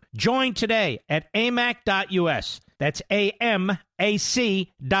too. Join today at amac.us. That's AMAC.us.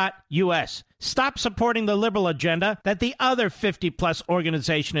 Stop supporting the liberal agenda that the other 50-plus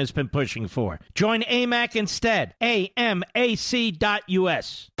organization has been pushing for. Join AMAC instead. AMAC.us.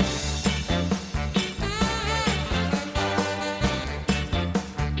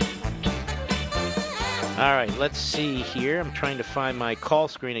 All right, let's see here. I'm trying to find my call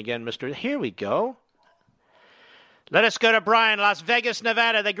screen again, Mr. Here we go. Let us go to Brian, Las Vegas,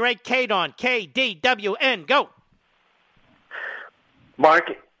 Nevada, the great KDWN. KDWN, go.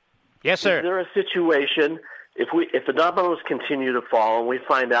 Mark. Yes, sir. Is there a situation, if the dominoes continue to fall and we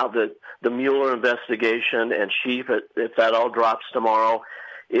find out that the Mueller investigation and Schiff, if that all drops tomorrow,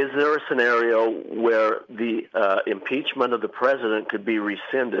 is there a scenario where the impeachment of the president could be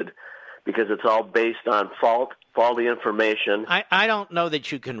rescinded because it's all based on faulty information? I don't know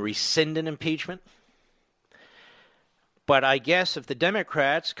that you can rescind an impeachment. But I guess if the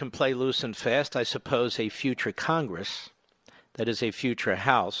Democrats can play loose and fast, I suppose a future Congress, that is a future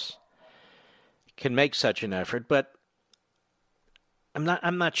House, can make such an effort. But I'm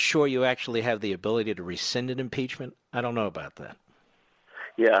not sure you actually have the ability to rescind an impeachment. I don't know about that.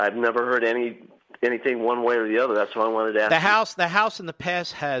 Yeah, I've never heard anything one way or the other. That's why I wanted to ask. The House in the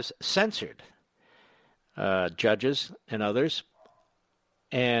past has censored judges and others,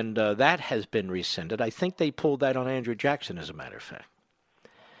 and that has been rescinded. I think they pulled that on Andrew Jackson, as a matter of fact.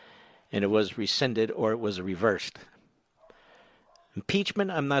 And it was rescinded or it was reversed.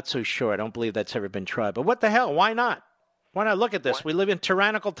 Impeachment, I'm not so sure. I don't believe that's ever been tried. But what the hell? Why not? Why not look at this? We live in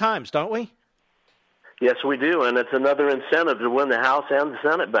tyrannical times, don't we? Yes, we do, and it's another incentive to win the House and the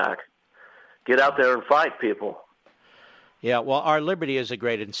Senate back. Get out there and fight, people. Yeah, well, our liberty is a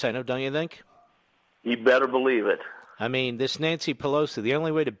great incentive, don't you think? You better believe it. I mean, this Nancy Pelosi, the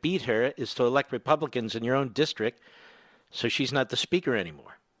only way to beat her is to elect Republicans in your own district so she's not the speaker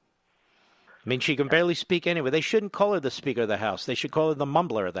anymore. I mean, she can barely speak anyway. They shouldn't call her the Speaker of the House. They should call her the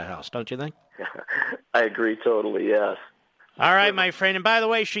mumbler of the House, don't you think? I agree totally, yes. All right, my friend. And by the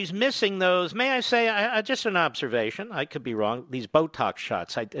way, she's missing those. May I say, just an observation. I could be wrong. These Botox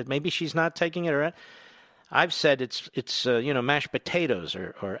shots. Maybe she's not taking it. Or I've said it's mashed potatoes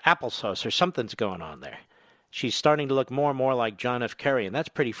or applesauce or something's going on there. She's starting to look more and more like John F. Kerry, and that's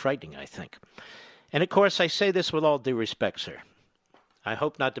pretty frightening, I think. And, of course, I say this with all due respect, sir. I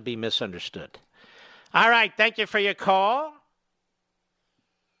hope not to be misunderstood. All right, thank you for your call.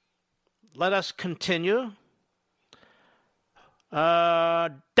 Let us continue.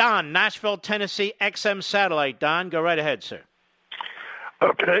 Don, Nashville, Tennessee, XM Satellite. Don, go right ahead, sir.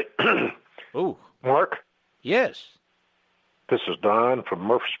 Okay. Ooh. Mark? Yes. This is Don from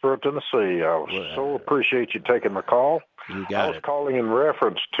Murfreesboro, Tennessee. I so appreciate you taking my call. You got it. I was calling in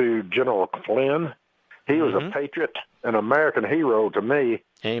reference to General Flynn. He was a patriot, an American hero to me.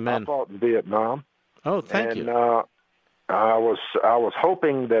 Amen. I fought in Vietnam. Oh, thank you. I was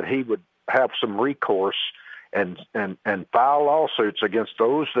hoping that he would have some recourse and file lawsuits against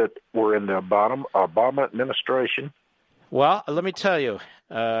those that were in the Obama administration. Well, let me tell you,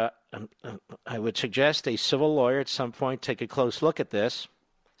 I would suggest a civil lawyer at some point take a close look at this,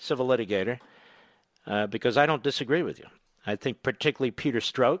 civil litigator, because I don't disagree with you. I think particularly Peter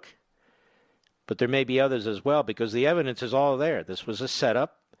Strzok, but there may be others as well, because the evidence is all there. This was a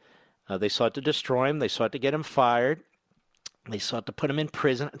setup. They sought to destroy him. They sought to get him fired. They sought to put him in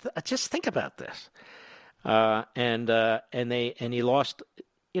prison. Just think about this. And he lost,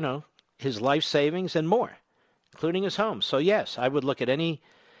 his life savings and more, including his home. So yes, I would look at any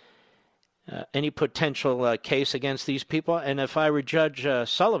potential case against these people. And if I were Judge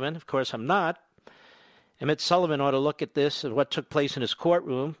Sullivan, of course I'm not, Emmett Sullivan ought to look at this and what took place in his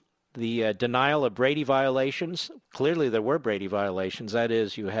courtroom, the denial of Brady violations. Clearly there were Brady violations. That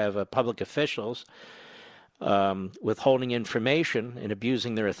is, you have public officials withholding information and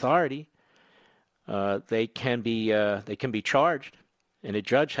abusing their authority. They can be charged, and a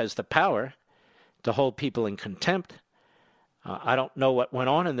judge has the power to hold people in contempt. I don't know what went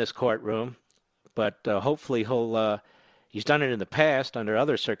on in this courtroom, but hopefully he's done it in the past under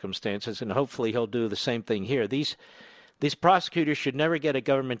other circumstances, and hopefully he'll do the same thing here. These prosecutors should never get a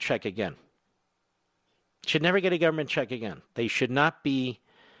government check again. Should never get a government check again. They should not be.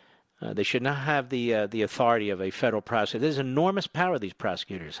 They should not have the authority of a federal prosecutor. There's enormous power these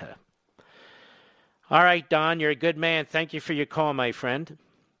prosecutors have. All right, Don, you're a good man. Thank you for your call, my friend.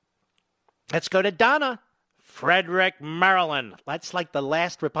 Let's go to Donna, Frederick, Maryland. That's like the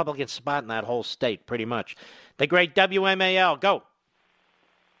last Republican spot in that whole state, pretty much. The great WMAL. Go.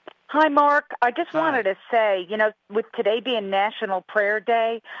 Hi, Mark. I just wanted to say, with today being National Prayer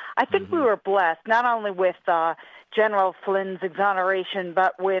Day, I think we were blessed, not only with General Flynn's exoneration,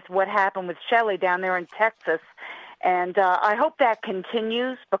 but with what happened with Shelley down there in Texas. And I hope that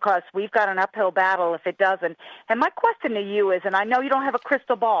continues, because we've got an uphill battle if it doesn't. And my question to you is, and I know you don't have a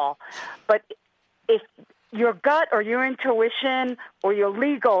crystal ball, but if your gut or your intuition or your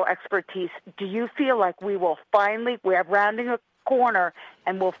legal expertise, do you feel like we have rounding corner,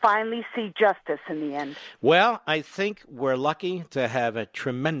 and we'll finally see justice in the end. Well, I think we're lucky to have a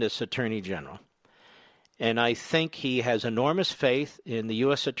tremendous Attorney General. And I think he has enormous faith in the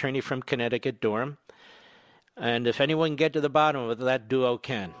U.S. Attorney from Connecticut, Durham. And if anyone can get to the bottom of it, that duo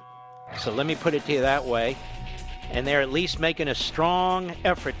can. So let me put it to you that way. And they're at least making a strong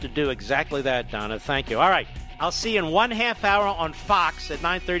effort to do exactly that, Donna. Thank you. All right. I'll see you in 1/2 hour on Fox at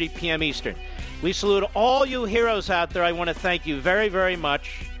 9:30 p.m. Eastern. We salute all you heroes out there. I want to thank you very, very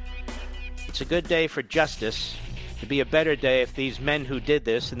much. It's a good day for justice. It'd be a better day if these men who did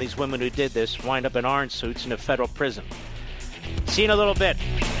this and these women who did this wind up in orange suits in a federal prison. See you in a little bit.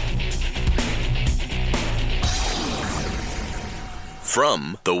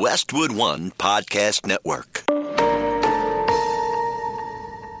 From the Westwood One Podcast Network.